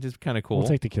Minions, which is kind of cool. We'll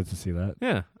take the kids to see that.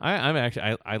 Yeah,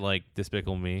 I like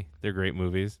Despicable Me. They're great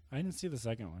movies. I didn't see the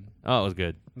second one. Oh, it was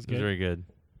good. It was good? very good.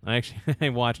 I actually I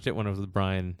watched it when I was with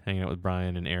Brian, hanging out with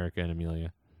Brian and Erica and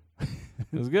Amelia.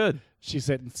 It was good. She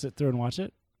sit through and watch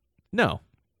it? No,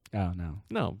 Oh,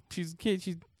 no. she's a kid.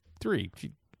 She's 3.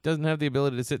 She doesn't have the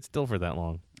ability to sit still for that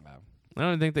long. Wow. I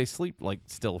don't think they sleep like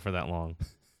still for that long.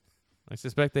 I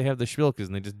suspect they have the schwilkas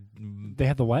and they just. They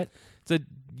have the what? It's a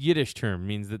Yiddish term,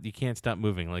 means that you can't stop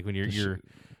moving. Like when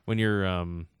you're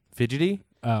fidgety,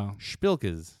 Oh,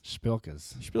 Spilkas.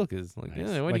 Spilkas. Spilkas. Like, Nice.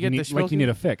 yeah, when Like you get the like you need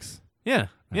Spilkas? a fix. Yeah.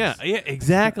 Nice. Yeah,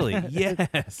 exactly.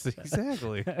 Yes,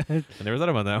 exactly. I never thought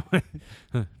about that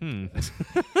one.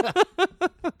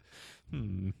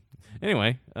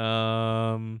 Anyway,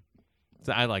 so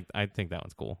I think that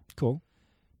one's cool. Cool.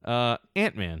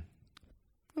 Ant-Man.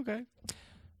 Okay.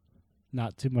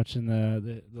 Not too much in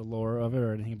the lore of it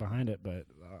or anything behind it, but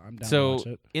I'm down to watch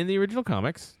it. In the original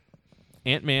comics,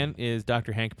 Ant-Man is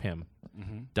Dr. Hank Pym.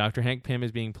 Mm-hmm. Dr. Hank Pym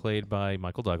is being played by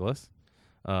Michael Douglas.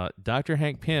 Dr.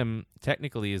 Hank Pym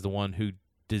technically is the one who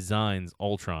designs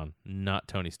Ultron, not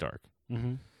Tony Stark.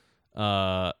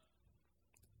 Mm-hmm.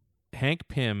 Hank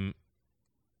Pym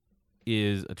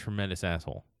is a tremendous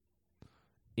asshole.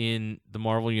 In the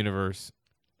Marvel Universe,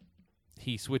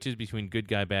 he switches between good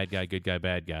guy, bad guy, good guy,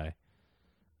 bad guy.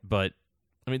 But,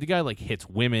 I mean, the guy, like, hits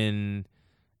women.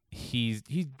 He's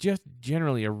just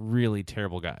generally a really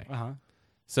terrible guy. Uh-huh.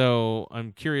 So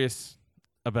I'm curious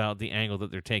about the angle that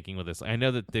they're taking with this. I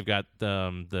know that they've got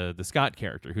the Scott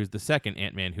character, who's the second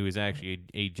Ant-Man, who is actually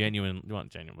a genuine, not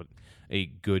genuine, but a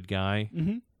good guy.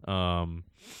 Mm-hmm.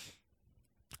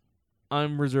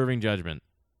 I'm reserving judgment.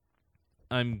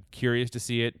 I'm curious to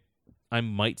see it. I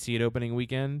might see it opening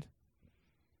weekend,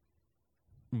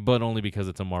 but only because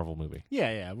it's a Marvel movie.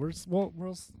 Yeah. We'll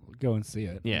go and see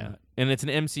it. Yeah, and it's an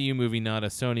MCU movie, not a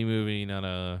Sony movie,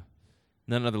 not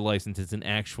another license. It's an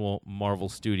actual Marvel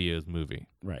Studios movie.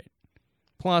 Right.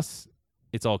 Plus,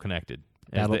 it's all connected,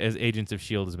 as Agents of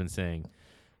S.H.I.E.L.D. has been saying.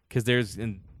 Because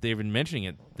they've been mentioning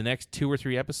it. The next 2 or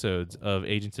 3 episodes of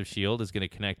Agents of S.H.I.E.L.D. is going to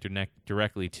connect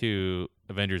directly to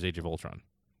Avengers: Age of Ultron.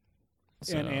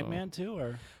 So and Ant-Man too,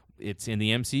 or it's in the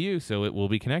MCU, so it will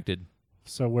be connected.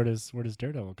 so where does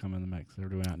Daredevil come in the mix? Or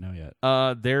do we not know yet?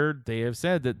 They have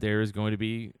said that there is going to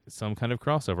be some kind of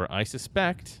crossover. I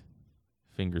suspect,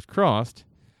 fingers crossed,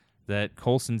 that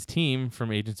Coulson's team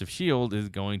from Agents of S.H.I.E.L.D. is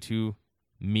going to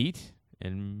meet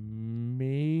and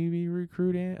maybe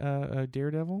recruit a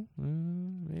Daredevil.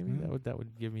 Maybe that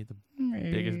would give me the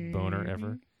biggest boner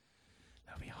ever.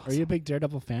 That would be awesome. Are you a big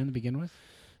Daredevil fan to begin with?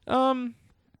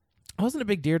 I wasn't a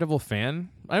big Daredevil fan.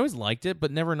 I always liked it,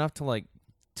 but never enough to like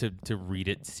to read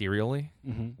it serially.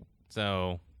 Mm-hmm.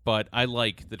 So, but I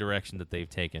like the direction that they've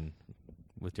taken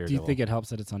with Do Daredevil. you think it helps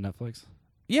that it's on Netflix?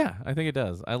 Yeah, I think it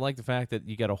does. I like the fact that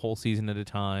you got a whole season at a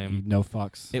time. No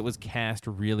fucks. It was cast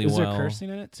really Is well. there cursing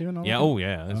in it too? And all Yeah. that? Oh,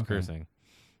 yeah. There's Okay. cursing.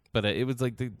 But it was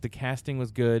like the casting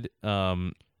was good.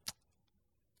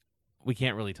 We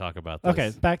can't really talk about this.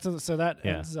 Okay, back to so that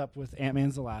Yeah. ends up with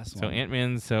Ant-Man's the last So one.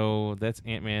 Ant-Man. So that's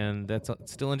Ant-Man. That's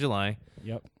still in July.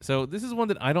 Yep. So this is one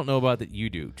that I don't know about that you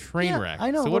do. Trainwreck.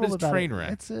 I know. So a what little is about it.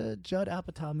 Trainwreck? It's a Judd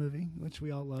Apatow movie, which we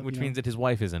all love. Which you know. means that his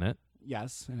wife is in it,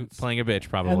 yes, and, it's- playing a bitch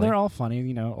probably. and they're all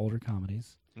funny, older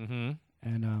comedies. Mm-hmm.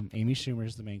 And Amy Schumer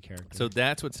is the main character. So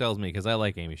that's what sells me because I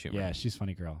like Amy Schumer. yeah, she's a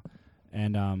funny girl.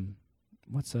 And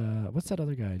what's that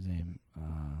other guy's name?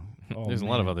 There's a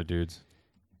lot of other dudes.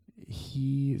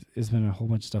 He has been in a whole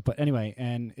bunch of stuff, but anyway,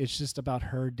 and it's just about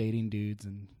her dating dudes,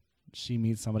 and she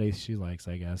meets somebody she likes,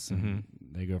 I guess, and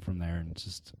they go from there. And it's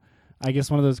just, I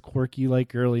guess, one of those quirky, like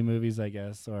girly movies, I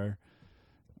guess, or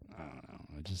I don't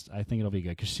know. I think it'll be good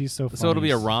because she's so funny. So it'll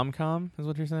be a rom-com, is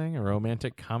what you're saying? A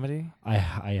romantic comedy?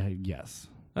 I yes.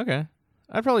 Okay.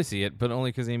 I'd probably see it, but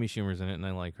only because Amy Schumer's in it and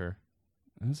I like her.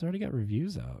 It's already got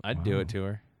reviews out. I'd do it to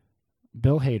her.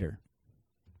 Bill Hader.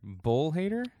 Bull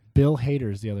hater? Bill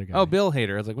Hader's the other guy. Oh, Bill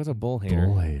Hader. I was like, what's a bull hater?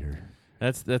 Bull Hader.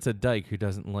 That's a dyke who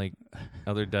doesn't like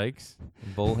other dykes.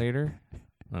 Bull hater?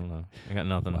 I don't know. I got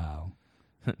nothing. Wow.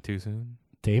 Too soon?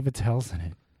 David Tell's in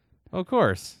it. Oh, of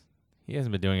course. He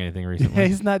hasn't been doing anything Yeah, recently.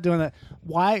 he's not doing that.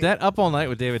 Why? That Up All Night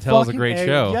with David Tell is a Fucking great A.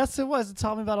 show. Yes, it was. It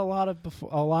taught me about a lot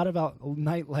about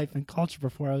nightlife and culture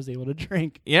before I was able to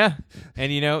drink. Yeah.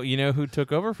 And you know who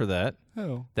took over for that?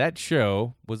 Oh, That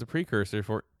show was a precursor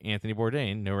for Anthony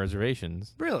Bourdain, No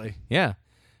Reservations. really? Yeah.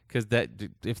 Because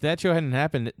if that show hadn't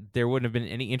happened, there wouldn't have been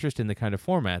any interest in the kind of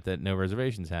format that No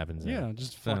Reservations happens in. Yeah,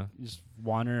 just So- just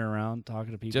wandering around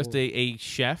talking to people. Just a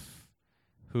chef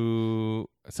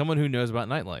someone who knows about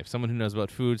nightlife, someone who knows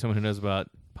about food, someone who knows about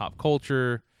pop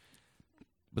culture.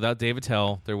 Without David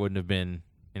Tell, there wouldn't have been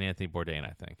an Anthony Bourdain,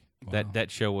 I think. Wow. That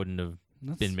show wouldn't have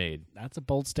That's- been made. That's a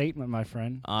bold statement, my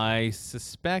friend. I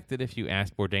suspect that if you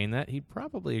asked Bourdain that, he'd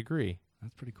probably agree.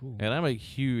 That's pretty cool. And I'm a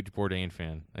huge Bourdain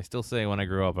fan. I still say when I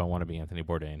grow up, I want to be Anthony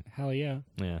Bourdain. Hell yeah.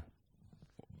 Yeah.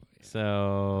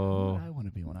 So, I want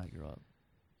to be when I grow up.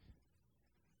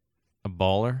 a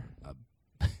baller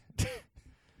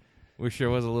Wish I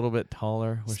was a little bit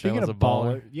taller. Wish Speaking I was of a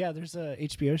baller. yeah, there's a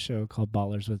HBO show called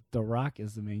Ballers with The Rock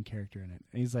as the main character in it.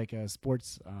 He's like a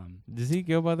sports. Does he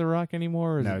go by The Rock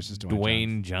anymore? Or is No, it it's just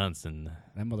Dwayne Johnson.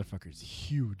 That motherfucker's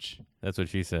huge. That's what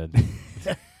she said.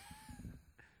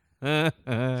 By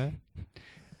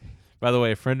the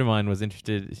way, a friend of mine was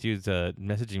interested. She was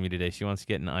messaging me today. She wants to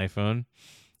get an iPhone.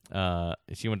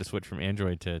 She wanted to switch from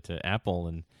Android to Apple,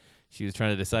 and she was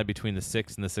trying to decide between the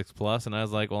 6 and the 6 Plus. And I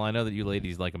was like, well, I know that you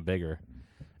ladies like them bigger.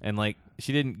 And like,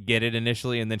 she didn't get it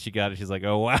initially, and then she got it. She's like,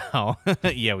 oh wow,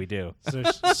 yeah, we do. So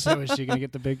is she gonna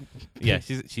get the big? Yeah,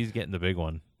 she's getting the big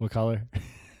one. What color?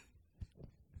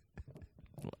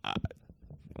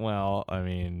 Well, I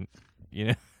mean, you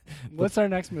know. What's our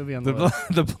next movie on the list?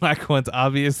 The black one's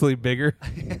obviously bigger.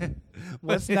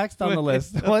 What's next on the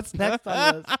list? What's next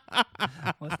on the list?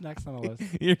 What's next on the list?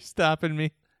 You're stopping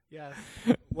me. Yes.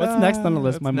 What's next on the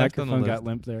list? What's My next on the microphone list? got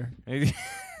limp there.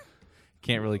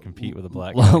 Can't really compete with a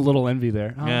black A guy. little envy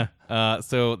there. Huh? Yeah.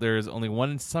 So there's only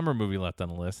one summer movie left on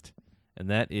the list, and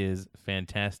that is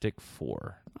Fantastic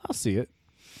Four. I'll see it.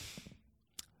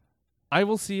 I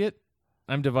will see it.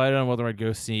 I'm divided on whether I'd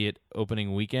go see it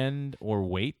opening weekend or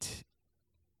wait.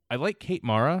 I like Kate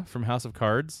Mara from House of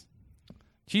Cards.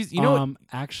 She's, you know, what?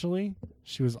 Actually,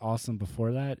 she was awesome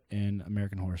before that in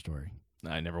American Horror Story.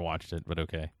 I never watched it, but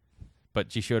okay.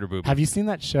 But she showed her boobies. Have you seen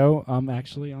that show?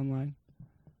 Actually, online.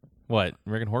 What,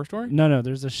 American Horror Story? No.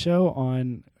 There's a show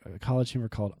on College Humor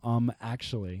called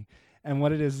Actually, and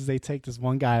what it is they take this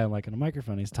one guy on a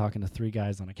microphone. He's talking to three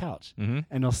guys on a couch, and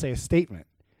they'll say a statement.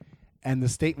 And the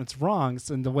statement's wrong,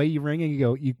 so in the way you ring and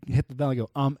you hit the bell and go,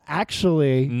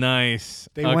 actually, nice.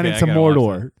 they went into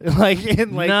Mordor.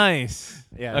 Nice.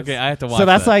 Yeah. Okay, I have to watch. So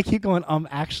that's that. why I keep going,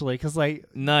 actually, because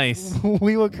nice.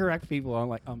 we will correct people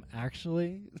on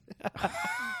actually.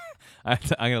 I'm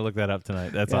gonna look that up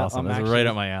tonight. That's Yeah, awesome. That's actually, right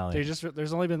up my alley.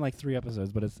 There's only been 3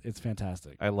 episodes, but it's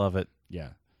fantastic. I love it. Yeah.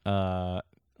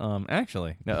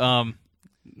 Actually, no.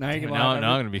 Now you're Now I'm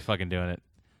gonna be fucking doing it.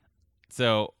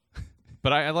 So.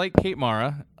 But I like Kate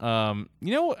Mara.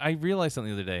 You know, I realized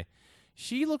something the other day.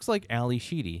 She looks like Ali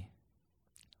Sheedy.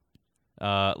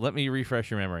 Let me refresh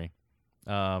your memory.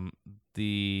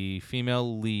 The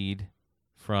female lead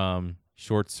from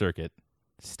Short Circuit,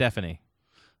 Stephanie.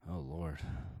 Oh, Lord.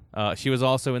 She was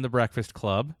also in The Breakfast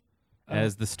Club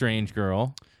as the strange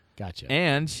girl. Gotcha.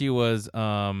 And she was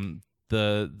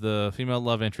the female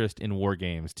love interest in War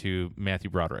Games to Matthew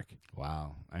Broderick.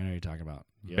 Wow. I know what you're talking about.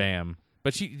 Yep. Bam.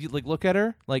 But she, look at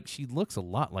her. She looks a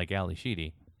lot like Ali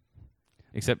Sheedy.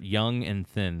 Except young and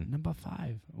thin. Number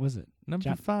 5. What was it?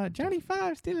 Number 5. Johnny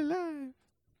 5 still alive.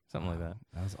 Something like that.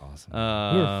 That was awesome.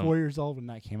 We were 4 years old when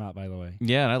that came out, by the way.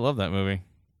 Yeah, and I love that movie.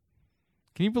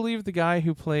 Can you believe the guy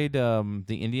who played the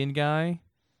Indian guy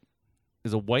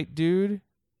is a white dude?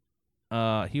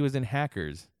 He was in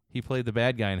Hackers. He played the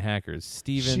bad guy in Hackers.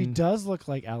 Steven. She does look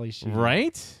like Ali Sheedy.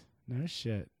 Right? No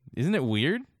shit. Isn't it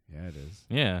weird? Yeah, it is.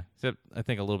 Yeah, except I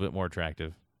think a little bit more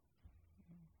attractive.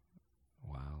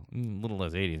 Wow. A little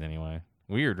less 80s anyway.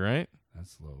 Weird, right?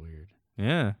 That's a little weird.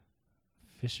 Yeah.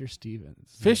 Fisher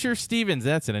Stevens. Fisher Stevens,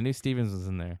 that's it. I knew Stevens was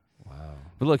in there. Wow.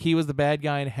 But look, he was the bad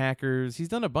guy in Hackers. He's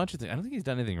done a bunch of things. I don't think he's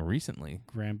done anything recently.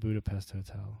 Grand Budapest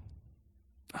Hotel.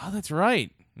 Oh, that's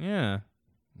right. Yeah.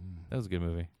 That was a good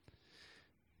movie.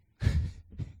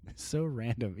 So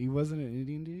random. He wasn't an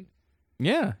Indian dude?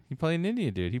 Yeah, he played an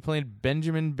Indian dude. He played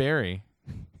Benjamin Barry.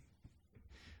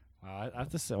 Wow, I have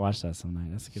to watch that some night.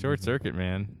 That's a good Short movie. Circuit,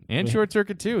 man. And Short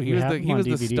Circuit 2. He was the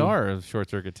DVD. star of Short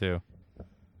Circuit 2.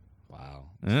 Wow.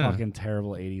 Yeah. Fucking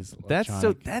terrible 80s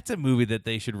That's a movie that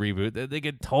they should reboot. They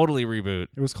could totally reboot.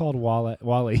 It was called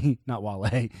Wally, not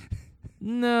Wale.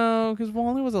 No, because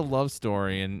Wally was a love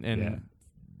story, and Yeah.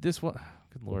 this one,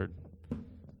 good lord,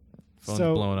 phone's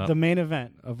So blowing up. the main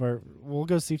event of we'll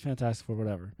go see Fantastic Four,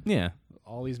 whatever. Yeah.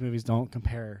 All these movies don't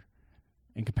compare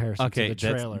in comparison Okay, to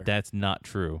the trailer. that's not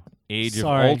true. Age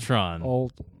Sorry. of Ultron.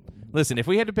 Listen, if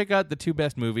we had to pick out the 2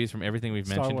 best movies from everything we've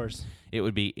Star mentioned, Wars. it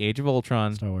would be Age of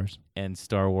Ultron Star Wars. and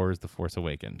Star Wars: The Force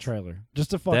Awakens. Trailer.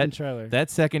 Just a fucking trailer. That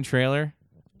second trailer,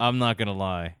 I'm not gonna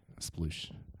lie,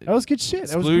 Sploosh. That was good shit.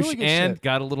 That was sploosh really good and shit.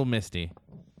 got a little misty.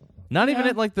 Not even Yeah.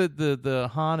 at like the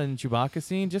Han and Chewbacca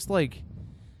scene, just like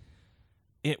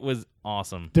it was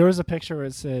awesome. There was a picture where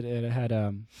it had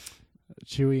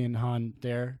Chewie and Han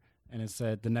there, and it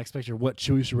said the next picture what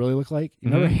Chewie should really look like. You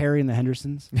remember Harry and the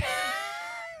Hendersons?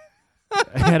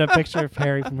 I had a picture of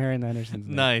Harry from Harry and the Hendersons.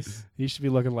 there. Nice. He should be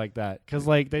looking like that because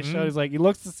they showed he's he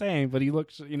looks the same, but he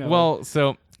looks Well,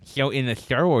 so in the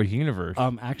Star Wars universe,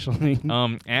 actually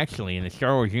actually in the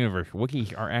Star Wars universe,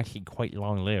 Wookiees are actually quite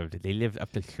long lived. They live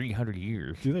up to 300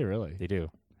 years. do they really? They do.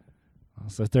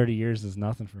 So 30 years is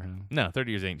nothing for him. No,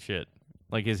 30 years ain't shit.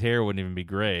 Like, his hair wouldn't even be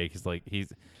gray because, like,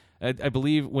 I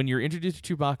believe when you're introduced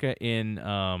to Chewbacca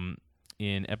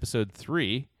in Episode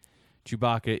 3,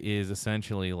 Chewbacca is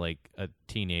essentially like a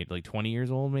teenage, like 20 years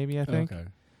old, maybe, I think. Okay.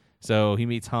 So he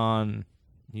meets Han.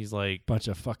 He's like Bunch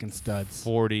of fucking studs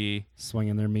 40.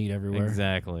 swinging their meat everywhere.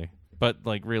 Exactly. But,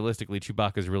 like, realistically,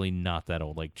 Chewbacca's really not that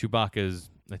old. Like, Chewbacca's,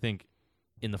 I think,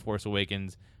 in The Force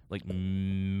Awakens, like,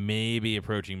 maybe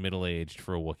approaching middle-aged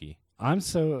for a Wookiee. I'm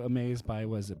so amazed by,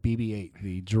 was it BB-8,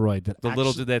 the droid that The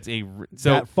little actually, that's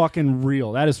that fucking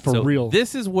real. That is for real.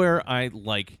 This is where I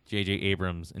like J.J.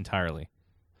 Abrams entirely.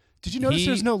 Did you notice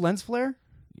there's no lens flare?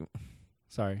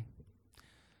 Sorry.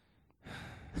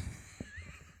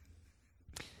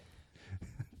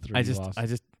 I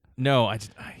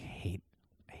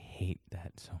hate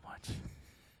that so much.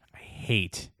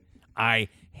 I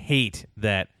hate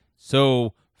that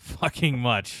so fucking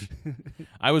much.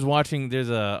 I was watching. There's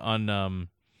a on.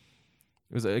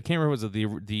 It was. I can't remember. Was it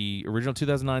the original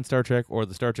 2009 Star Trek or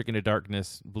the Star Trek Into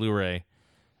Darkness Blu-ray?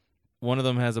 One of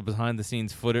them has a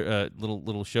behind-the-scenes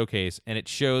little showcase, and it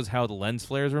shows how the lens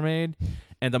flares were made.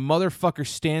 And the motherfucker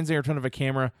stands there in front of a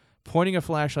camera, pointing a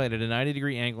flashlight at a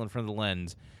 90-degree angle in front of the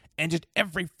lens, and just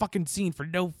every fucking scene for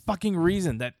no fucking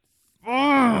reason. That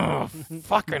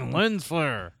fucking lens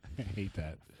flare. I hate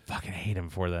that. Fucking hate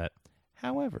him for that.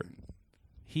 However,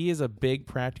 he is a big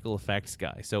practical effects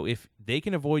guy. So if they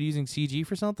can avoid using CG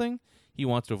for something, he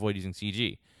wants to avoid using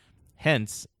CG.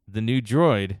 Hence, the new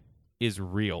droid is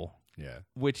real. Yeah.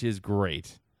 Which is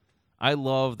great. I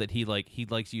love that he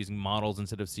likes using models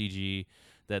instead of CG,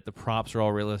 that the props are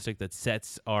all realistic, that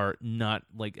sets are not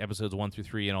like episodes 1 through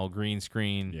 3 and all green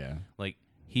screen. Yeah. Like,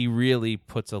 he really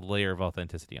puts a layer of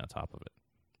authenticity on top of it.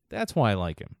 That's why I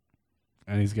like him.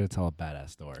 And he's going to tell a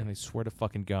badass story. And I swear to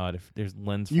fucking God, if there's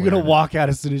lens You're flare going in to it, walk out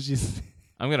as soon as you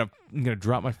I'm gonna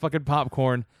drop my fucking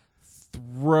popcorn,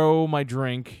 throw my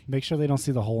drink. make sure they don't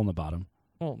see the hole in the bottom.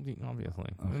 Well, obviously.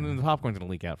 Okay. And then the popcorn's going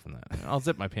to leak out from that. I'll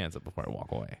zip my pants up before I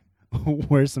walk away.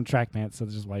 Wear some track pants so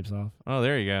it just wipes off. Oh,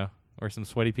 there you go. Or some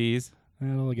sweaty peas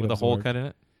It'll get with a hole absorbed. cut in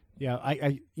it. Yeah,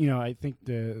 I think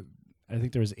there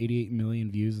was 88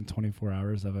 million views in 24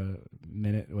 hours of a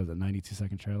minute. Was it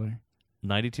 92-second trailer?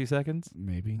 92 seconds?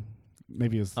 Maybe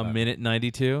it was A minute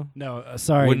 92? No,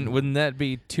 sorry. Wouldn't that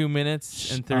be 2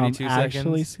 minutes and 32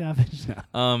 Actually, seconds? Savage.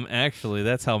 No. Actually,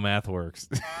 that's how math works.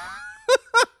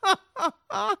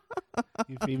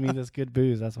 You feed me this good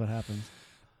booze. That's what happens.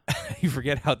 You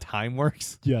forget how time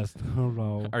works? Yes. Oh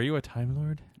no. Are you a time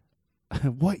lord?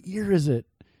 What year is it?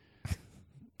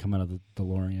 Come out of the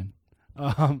DeLorean.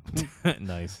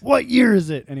 Nice. What year is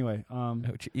it? Anyway.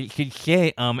 You could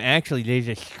say, actually, there's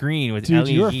a screen with Dude,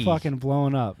 LEDs. you are fucking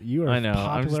blowing up. You are I know.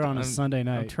 popular on a Sunday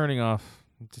night. I'm turning off.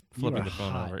 I'm just You flipping are the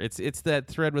phone hot. over. It's that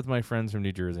thread with my friends from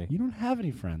New Jersey. You don't have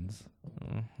any friends.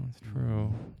 Oh, that's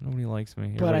true. Nobody likes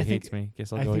me. But Everybody I hates think- me.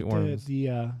 Guess I'll I go eat think worms.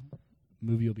 the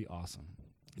movie will be awesome.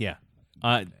 Yeah.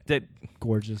 That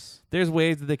Gorgeous. there's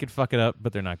ways that they could fuck it up,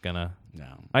 but they're not gonna.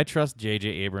 No. I trust J.J.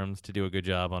 Abrams to do a good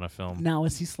job on a film. Now,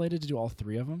 is he slated to do all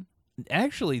three of them?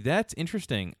 Actually, that's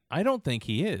interesting. I don't think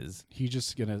he is. He's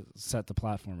just going to set the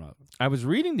platform up. I was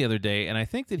reading the other day, and I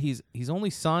think that he's only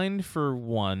signed for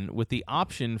one with the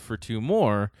option for 2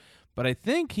 more, but I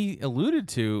think he alluded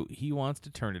to he wants to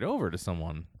turn it over to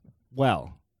someone.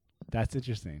 Well, that's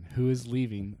interesting. Who is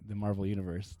leaving the Marvel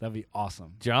Universe? That'd be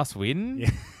awesome. Joss Whedon? Yeah.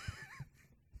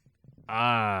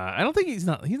 I don't think he's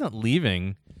not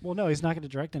leaving. Well, no, he's not going to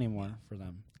direct anymore for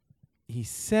them. He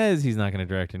says he's not going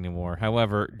to direct anymore.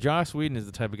 However, Joss Whedon is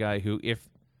the type of guy who, if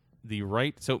the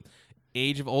right... So,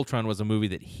 Age of Ultron was a movie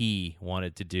that he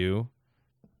wanted to do.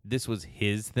 This was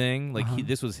his thing. Like,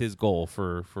 this was his goal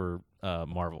for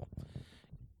Marvel.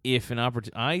 If an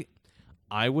opportunity...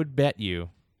 I would bet you...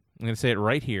 I'm going to say it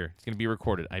right here. It's going to be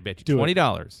recorded. I bet you $20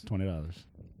 $20.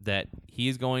 that he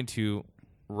is going to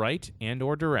write and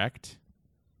or direct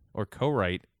or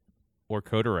co-write or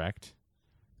co-direct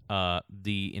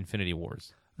the Infinity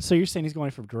Wars. So you're saying he's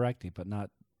going for directing, but not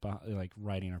like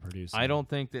writing or producing? I don't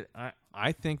think that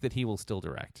I think that he will still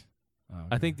direct. Oh, okay.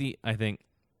 I think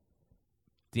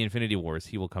the Infinity Wars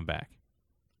he will come back.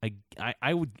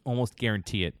 I would almost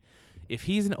guarantee it. If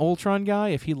he's an Ultron guy,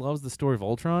 if he loves the story of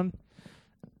Ultron,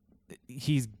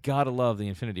 he's got to love the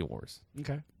Infinity Wars.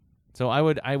 Okay. So I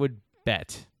would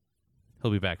bet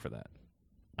he'll be back for that.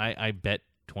 I bet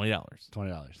 $20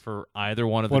 $20 for either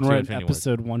one of the when two we're in Infinity Wars.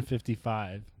 episode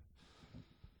 155.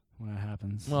 When that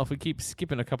happens. Well, if we keep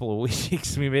skipping a couple of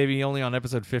weeks, we may be only on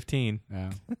episode 15.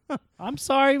 Yeah. I'm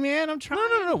sorry, man. I'm trying.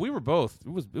 No. We were both. It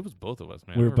was both of us,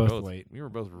 man. We were both late. We were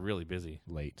both really busy.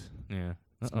 Late. Yeah.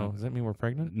 Uh-oh. Does that mean we're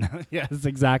pregnant? Yes,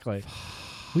 exactly.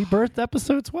 We birthed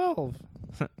episode 12.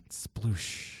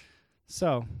 Sploosh.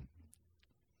 So,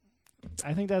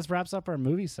 I think that wraps up our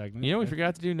movie segment. You know we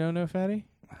forgot to do No Fatty?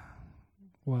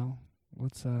 Well,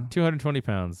 what's 220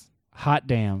 pounds. hot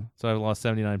damn. So I've lost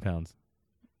 79 pounds.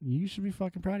 You should be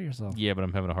fucking proud of yourself. Yeah, but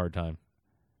I'm having a hard time.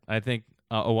 I think,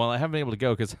 well, I haven't been able to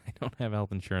go because I don't have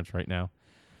health insurance right now.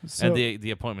 So, And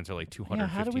the appointments are like $215 yeah,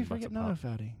 how did we bucks forget a No pop.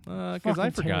 Fatty? Because I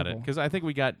forgot it. terrible. Because I think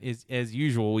we got, as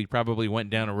usual, we probably went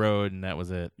down a road and that was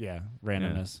it. Yeah,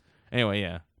 randomness. Anyway,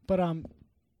 yeah. But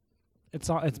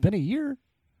it's been a year.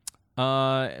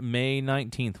 May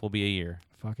 19th will be a year.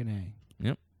 Fucking A.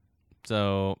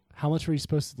 So, How much were you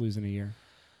supposed to lose in a year?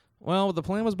 well, the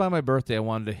plan was by my birthday I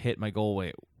wanted to hit my goal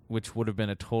weight, which would have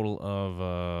been a total of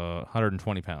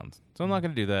 120 pounds. So I'm not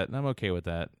going to do that, and I'm okay with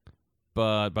that.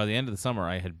 But by the end of the summer,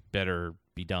 I had better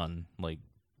be done, like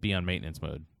be on maintenance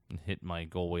mode, and hit my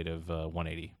goal weight of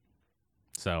 180.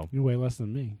 So, You weigh less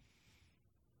than me.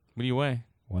 what do you weigh?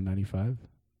 195.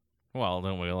 Well, I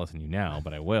don't weigh less than you now,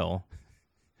 but I will.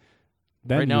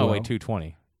 Then right now you I weigh will.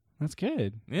 220. That's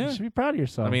good. Yeah. You should be proud of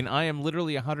yourself. I mean, I am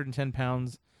literally 110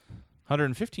 pounds,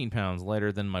 115 pounds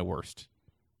lighter than my worst.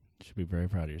 you should be very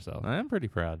proud of yourself. I am pretty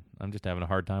proud. I'm just having a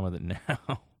hard time with it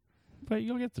now. But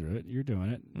you'll get through it. You're doing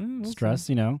it. We'll see. Stress,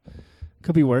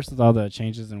 could be worse with all the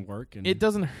changes in work. And It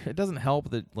doesn't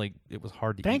help that like it was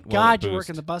hard to Thank eat well at God you work Boost.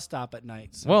 in the bus stop at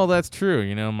night. So. Well, that's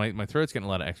true. My throat's getting a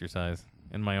lot of exercise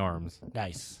and my arms.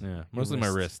 nice. Yeah, mostly my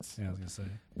wrists. Yeah, I was gonna say.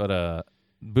 But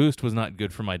Boost was not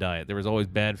good for my diet. There was always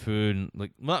bad food, and, like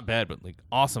not bad, but like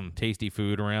awesome, tasty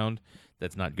food around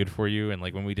that's not good for you. And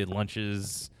like when we did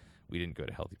lunches, we didn't go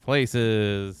to healthy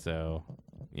places. So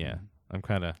yeah, I'm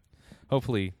kind of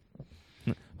hopefully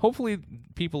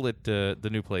people at the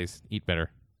new place eat better.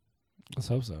 Let's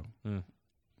hope so. Mm.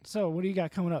 So, what do you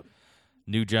got coming up?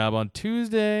 New job on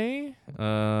Tuesday.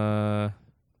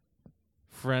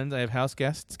 Friends, I have house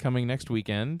guests coming next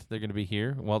weekend. They're going to be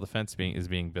here while the fence is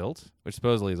being built, which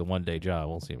supposedly is a one-day job.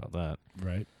 We'll see about that.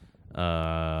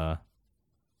 Right.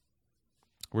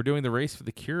 We're doing the Race for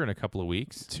the Cure in a couple of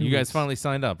weeks. 2 You guys weeks. finally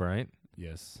signed up, right?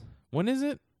 Yes. When is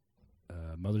it?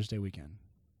 Mother's Day weekend.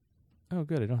 Oh,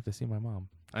 good. I don't have to see my mom.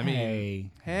 I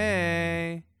mean,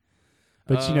 hey.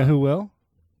 But you know who will?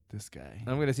 This guy.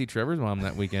 I'm going to see Trevor's mom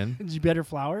that weekend. Did you get her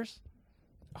flowers?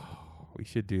 We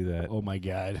should do that. Oh my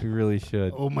God. We really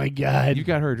should. Oh my God. You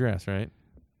got her address, right?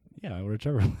 Yeah, we're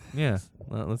Trevor. Yeah.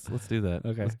 Well, let's do that.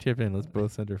 Okay. Let's chip in. Let's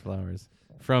both send her flowers.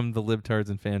 From the Libtards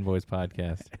and Fanboys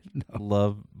podcast.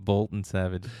 Love, Bolt, and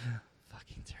Savage.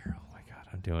 Fucking terrible. Oh my God,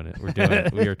 I'm doing it. We're doing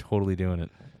it. We are totally doing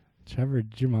it. Trevor,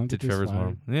 did your mom To get this Trevor's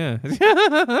flower? mom. Yeah.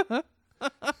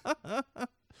 Fuck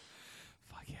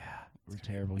yeah. We're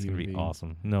terrible It's human going to be beings.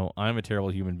 awesome. No, I'm a terrible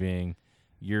human being.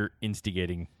 You're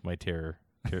instigating my terror.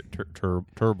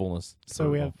 Turbalness.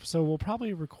 So we'll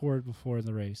probably record before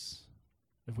the race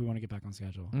if we want to get back on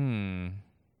schedule.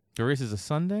 The race is a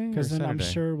Sunday or Because then I'm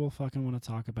Saturday? sure we'll fucking want to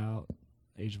talk about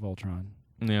Age of Ultron.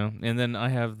 Yeah, and then I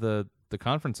have the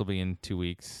conference will be in 2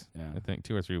 weeks. Yeah. I think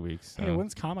 2 or 3 weeks. Hey,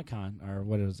 when's Comic-Con? Or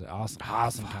what is it? Awesome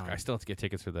Fuck, Con. I still have to get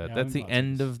tickets for that. Yeah, That's we the bought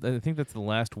end tickets. of. I think that's the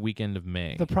last weekend of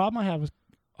May. The problem I have with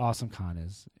Awesome Con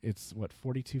is it's what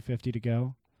 $42.50 to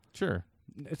go. Sure.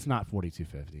 It's not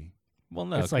 $42.50. Well,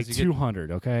 no, it's 'cause like you get-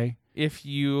 $200. Okay. if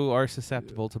you are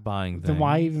susceptible to buying Then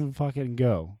why even fucking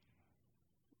go?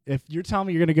 If you're telling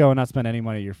me you're gonna go and not spend any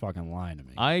money, you're fucking lying to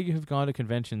me. I have gone to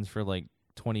conventions for like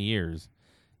 20 years.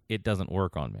 It doesn't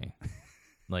work on me.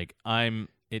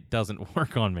 It doesn't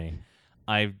work on me.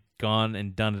 I've gone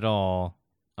and done it all.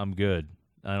 I'm good.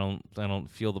 I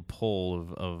don't feel the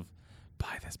pull of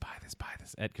buy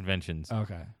this at conventions.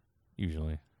 Okay.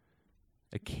 Usually.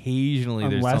 Occasionally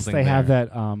there's Unless something they there. have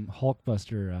that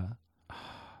Hulkbuster.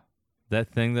 That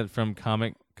thing that from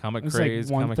comic It's craze.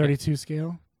 like comic 132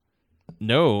 scale.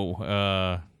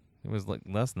 No, it was like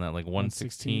less than that, like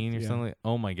 116 or yeah. something.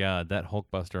 Oh my God, that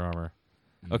Hulkbuster armor.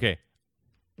 Mm. Okay,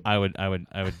 I would.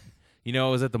 You know,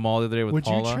 I was at the mall the other day with Would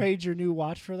Paula. you trade your new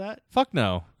watch for that? Fuck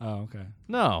no, Oh, okay.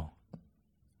 no.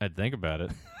 I'd think about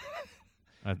it.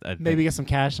 I'd Maybe get some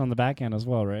cash on the back end as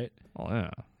well, right? Oh yeah.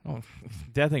 Oh,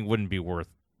 that thing wouldn't be worth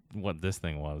what this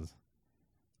thing was.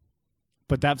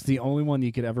 But that's the only one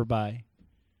you could ever buy.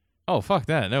 Oh fuck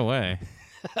that! No way.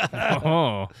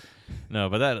 Oh no,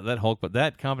 but that Hulk, but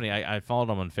that company, I followed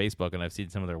them on Facebook and I've seen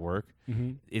some of their work.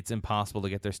 Mm-hmm. It's impossible to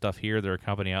get their stuff here. They're a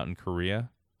company out in Korea.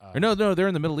 Or no, they're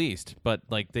in the Middle East, but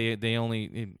like they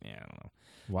only, I don't know.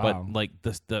 Wow. But like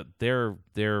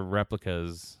their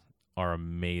replicas are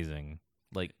amazing.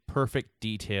 Like perfect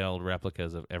detailed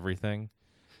replicas of everything.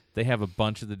 They have a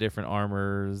bunch of the different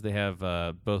armors. They have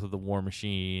both of the war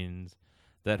machines.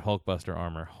 That Hulkbuster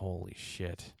armor, holy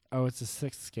shit. Oh, it's a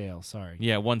 6th scale. Sorry.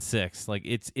 Yeah, 1/6. Like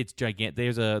it's gigantic.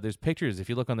 There's pictures. If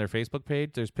you look on their Facebook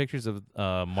page, there's pictures of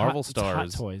Marvel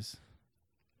stars. It's Hot Toys.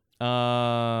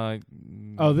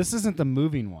 Oh, this isn't the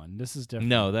moving one. This is different.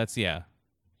 No, that's yeah.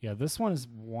 Yeah, this one is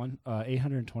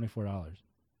 $824.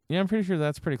 Yeah, I'm pretty sure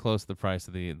that's pretty close to the price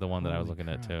of the one that I was Holy looking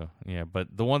at crap. too. Yeah, but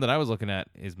the one that I was looking at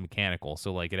is mechanical,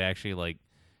 so like it actually like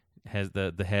has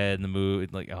the head and the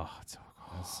move. Like, oh, it's so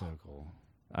cool. That's so cool.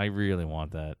 I really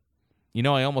want that. You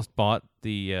know, I almost bought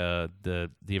the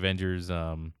Avengers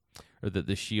or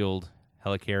the Shield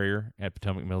helicarrier at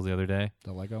Potomac Mills the other day.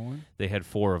 The Lego one? They had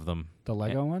 4 of them. The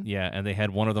Lego one? Yeah, and they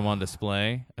had one of them on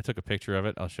display. I took a picture of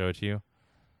it. I'll show it to you.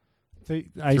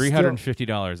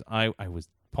 $350. I was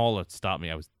Paula stopped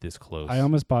me. I was this close. I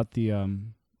almost bought the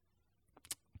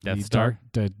Death Star?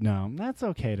 No, that's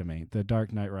okay to me. The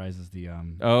Dark Knight Rises, the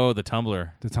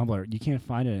Tumbler. the tumbler. You can't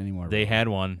find it anymore. They really. had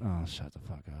one Oh, shut the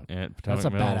fuck up. at Potomac That's a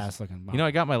Mills. badass looking box. You know,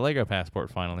 I got my Lego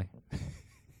passport finally.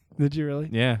 Did you really?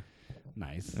 Yeah.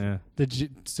 Nice. Yeah.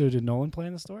 Did Nolan play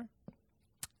in the store?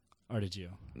 Or did you?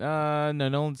 No,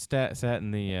 Nolan sat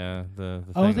in the Oh,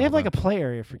 thing they have all like the a play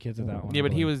area for kids at that one. Yeah, I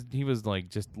but he believe. was like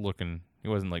just looking. He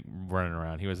wasn't like running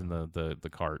around. He was in the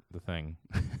cart, the thing.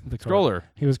 the Stroller.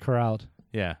 He was corralled.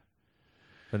 Yeah.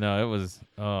 But no, it was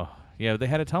yeah, they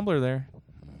had a tumbler there.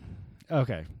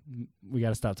 Okay, we got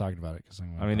to stop talking about it because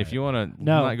I mean, if you want to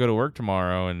No. not go to work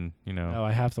tomorrow and, you know, Oh,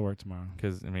 I have to work tomorrow.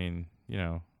 cuz I mean, you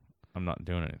know, I'm not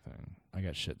doing anything. I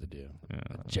got shit to do. Yeah.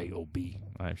 J-O-B.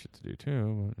 I have shit to do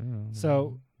too, but you know.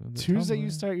 So, the Tuesday you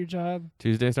tumbler. start your job.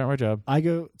 Tuesday start my job. I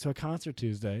go to a concert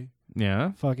Tuesday.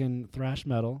 Yeah. Fucking thrash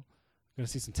metal. Gonna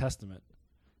see some Testament.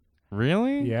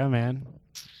 Really? Yeah, man.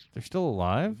 They're still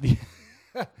alive?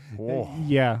 Whoa.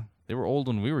 Yeah. They were old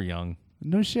when we were young.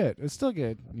 No shit. It's still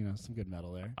good. You know, some good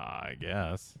metal there. I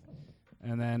guess.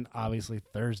 And then obviously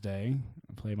Thursday,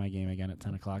 I play my game again at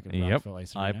 10 o'clock at Yep. Rockville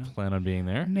Ice I Arena. plan on being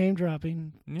there. Name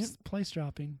dropping. Yep. Just place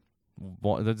dropping.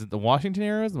 The Washington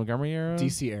Arrows, the Montgomery Arrows,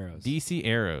 DC Arrows. DC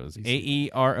Arrows, DC.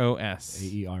 AEROS.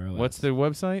 AEROS. What's the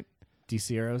website?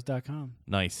 DCArrows.com.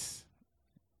 Nice.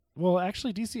 Well,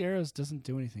 actually, DC Arrows doesn't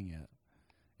do anything yet.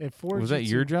 It forwards Was that you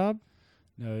your to- job?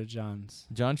 No, John's.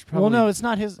 John should probably. Well, no, it's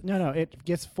not his. No, it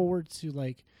gets forward to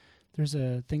like. There's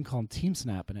a thing called Team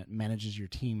Snap, and it manages your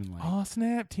team and like. Oh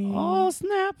snap, team. Oh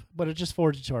snap! But it just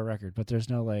forwards it to our record. But there's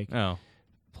no like Oh.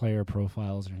 player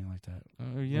profiles or anything like that.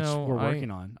 You which know, we're working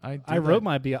on. I wrote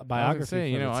my I was biography gonna say, for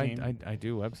you know, the team. I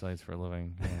do websites for a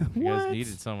living. Yeah. If you What? guys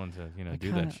needed someone to, you know,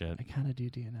 do that shit. I kind of do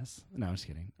DNS. No, I'm just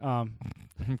kidding. I'm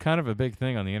kind of a big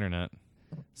thing on the internet.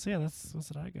 So yeah, that's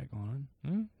what I got going on.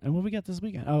 Hmm? And what we got this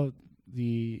weekend? Oh,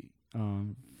 the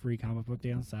free comic book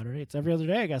day on Saturday. It's every other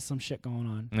day. I got some shit going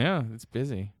on. Yeah, it's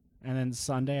busy. And then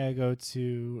Sunday I go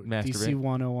to Masturbate. DC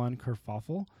 101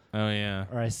 Kerfuffle, Oh yeah,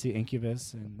 or I see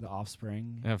Incubus and The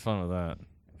Offspring, have fun with that.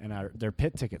 and they're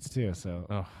pit tickets too. So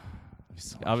Oh,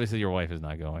 so much- obviously your wife is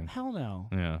not going. hell no.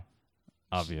 Yeah,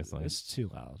 obviously. It's too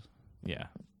loud. Yeah,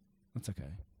 That's okay.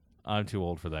 I'm too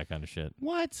old for that kind of shit.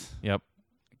 What? Yep.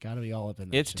 Gotta be all up in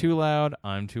that It's shit. too loud.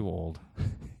 I'm too old.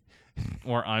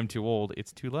 Or I'm too old.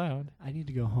 It's too loud. I need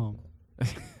to go home.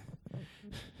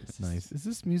 Nice. Is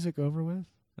this music over with?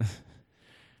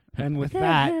 And with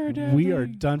can't hear that, it, we are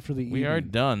Daddy. done for the evening. We are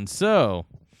done. So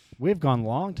We've gone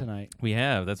long tonight. we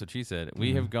have. That's what she said. We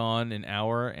Yeah. have gone an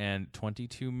hour and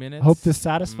 22 minutes. Hope to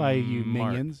satisfy you,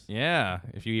 Mark. minions. Yeah,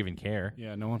 if you even care.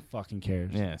 Yeah, no one fucking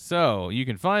cares. Yeah, so you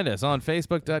can find us on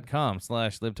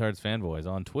Facebook.com/LibtardsFanboys,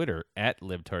 on Twitter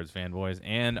 @LibtardsFanboys,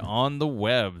 and on the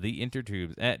web, the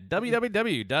intertubes, at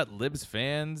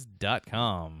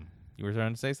www.libsfans.com. You were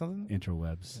trying to say something?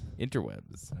 Interwebs.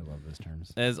 Interwebs. I love those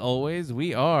terms. As always,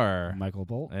 we are Michael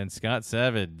Bolt. and Scott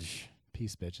Savage.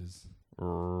 Peace, bitches.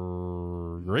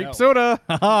 Grape No. soda.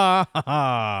 Ha ha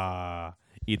ha.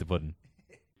 Eat the pudding.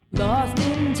 Lost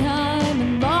in time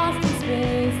and lost in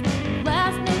space,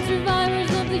 last known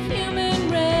survivors of the human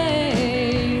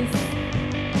race.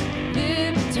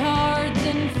 Libtards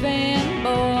and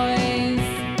fanboys.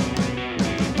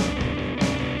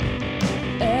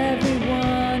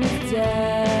 Everyone is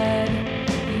dead.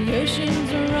 The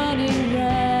oceans are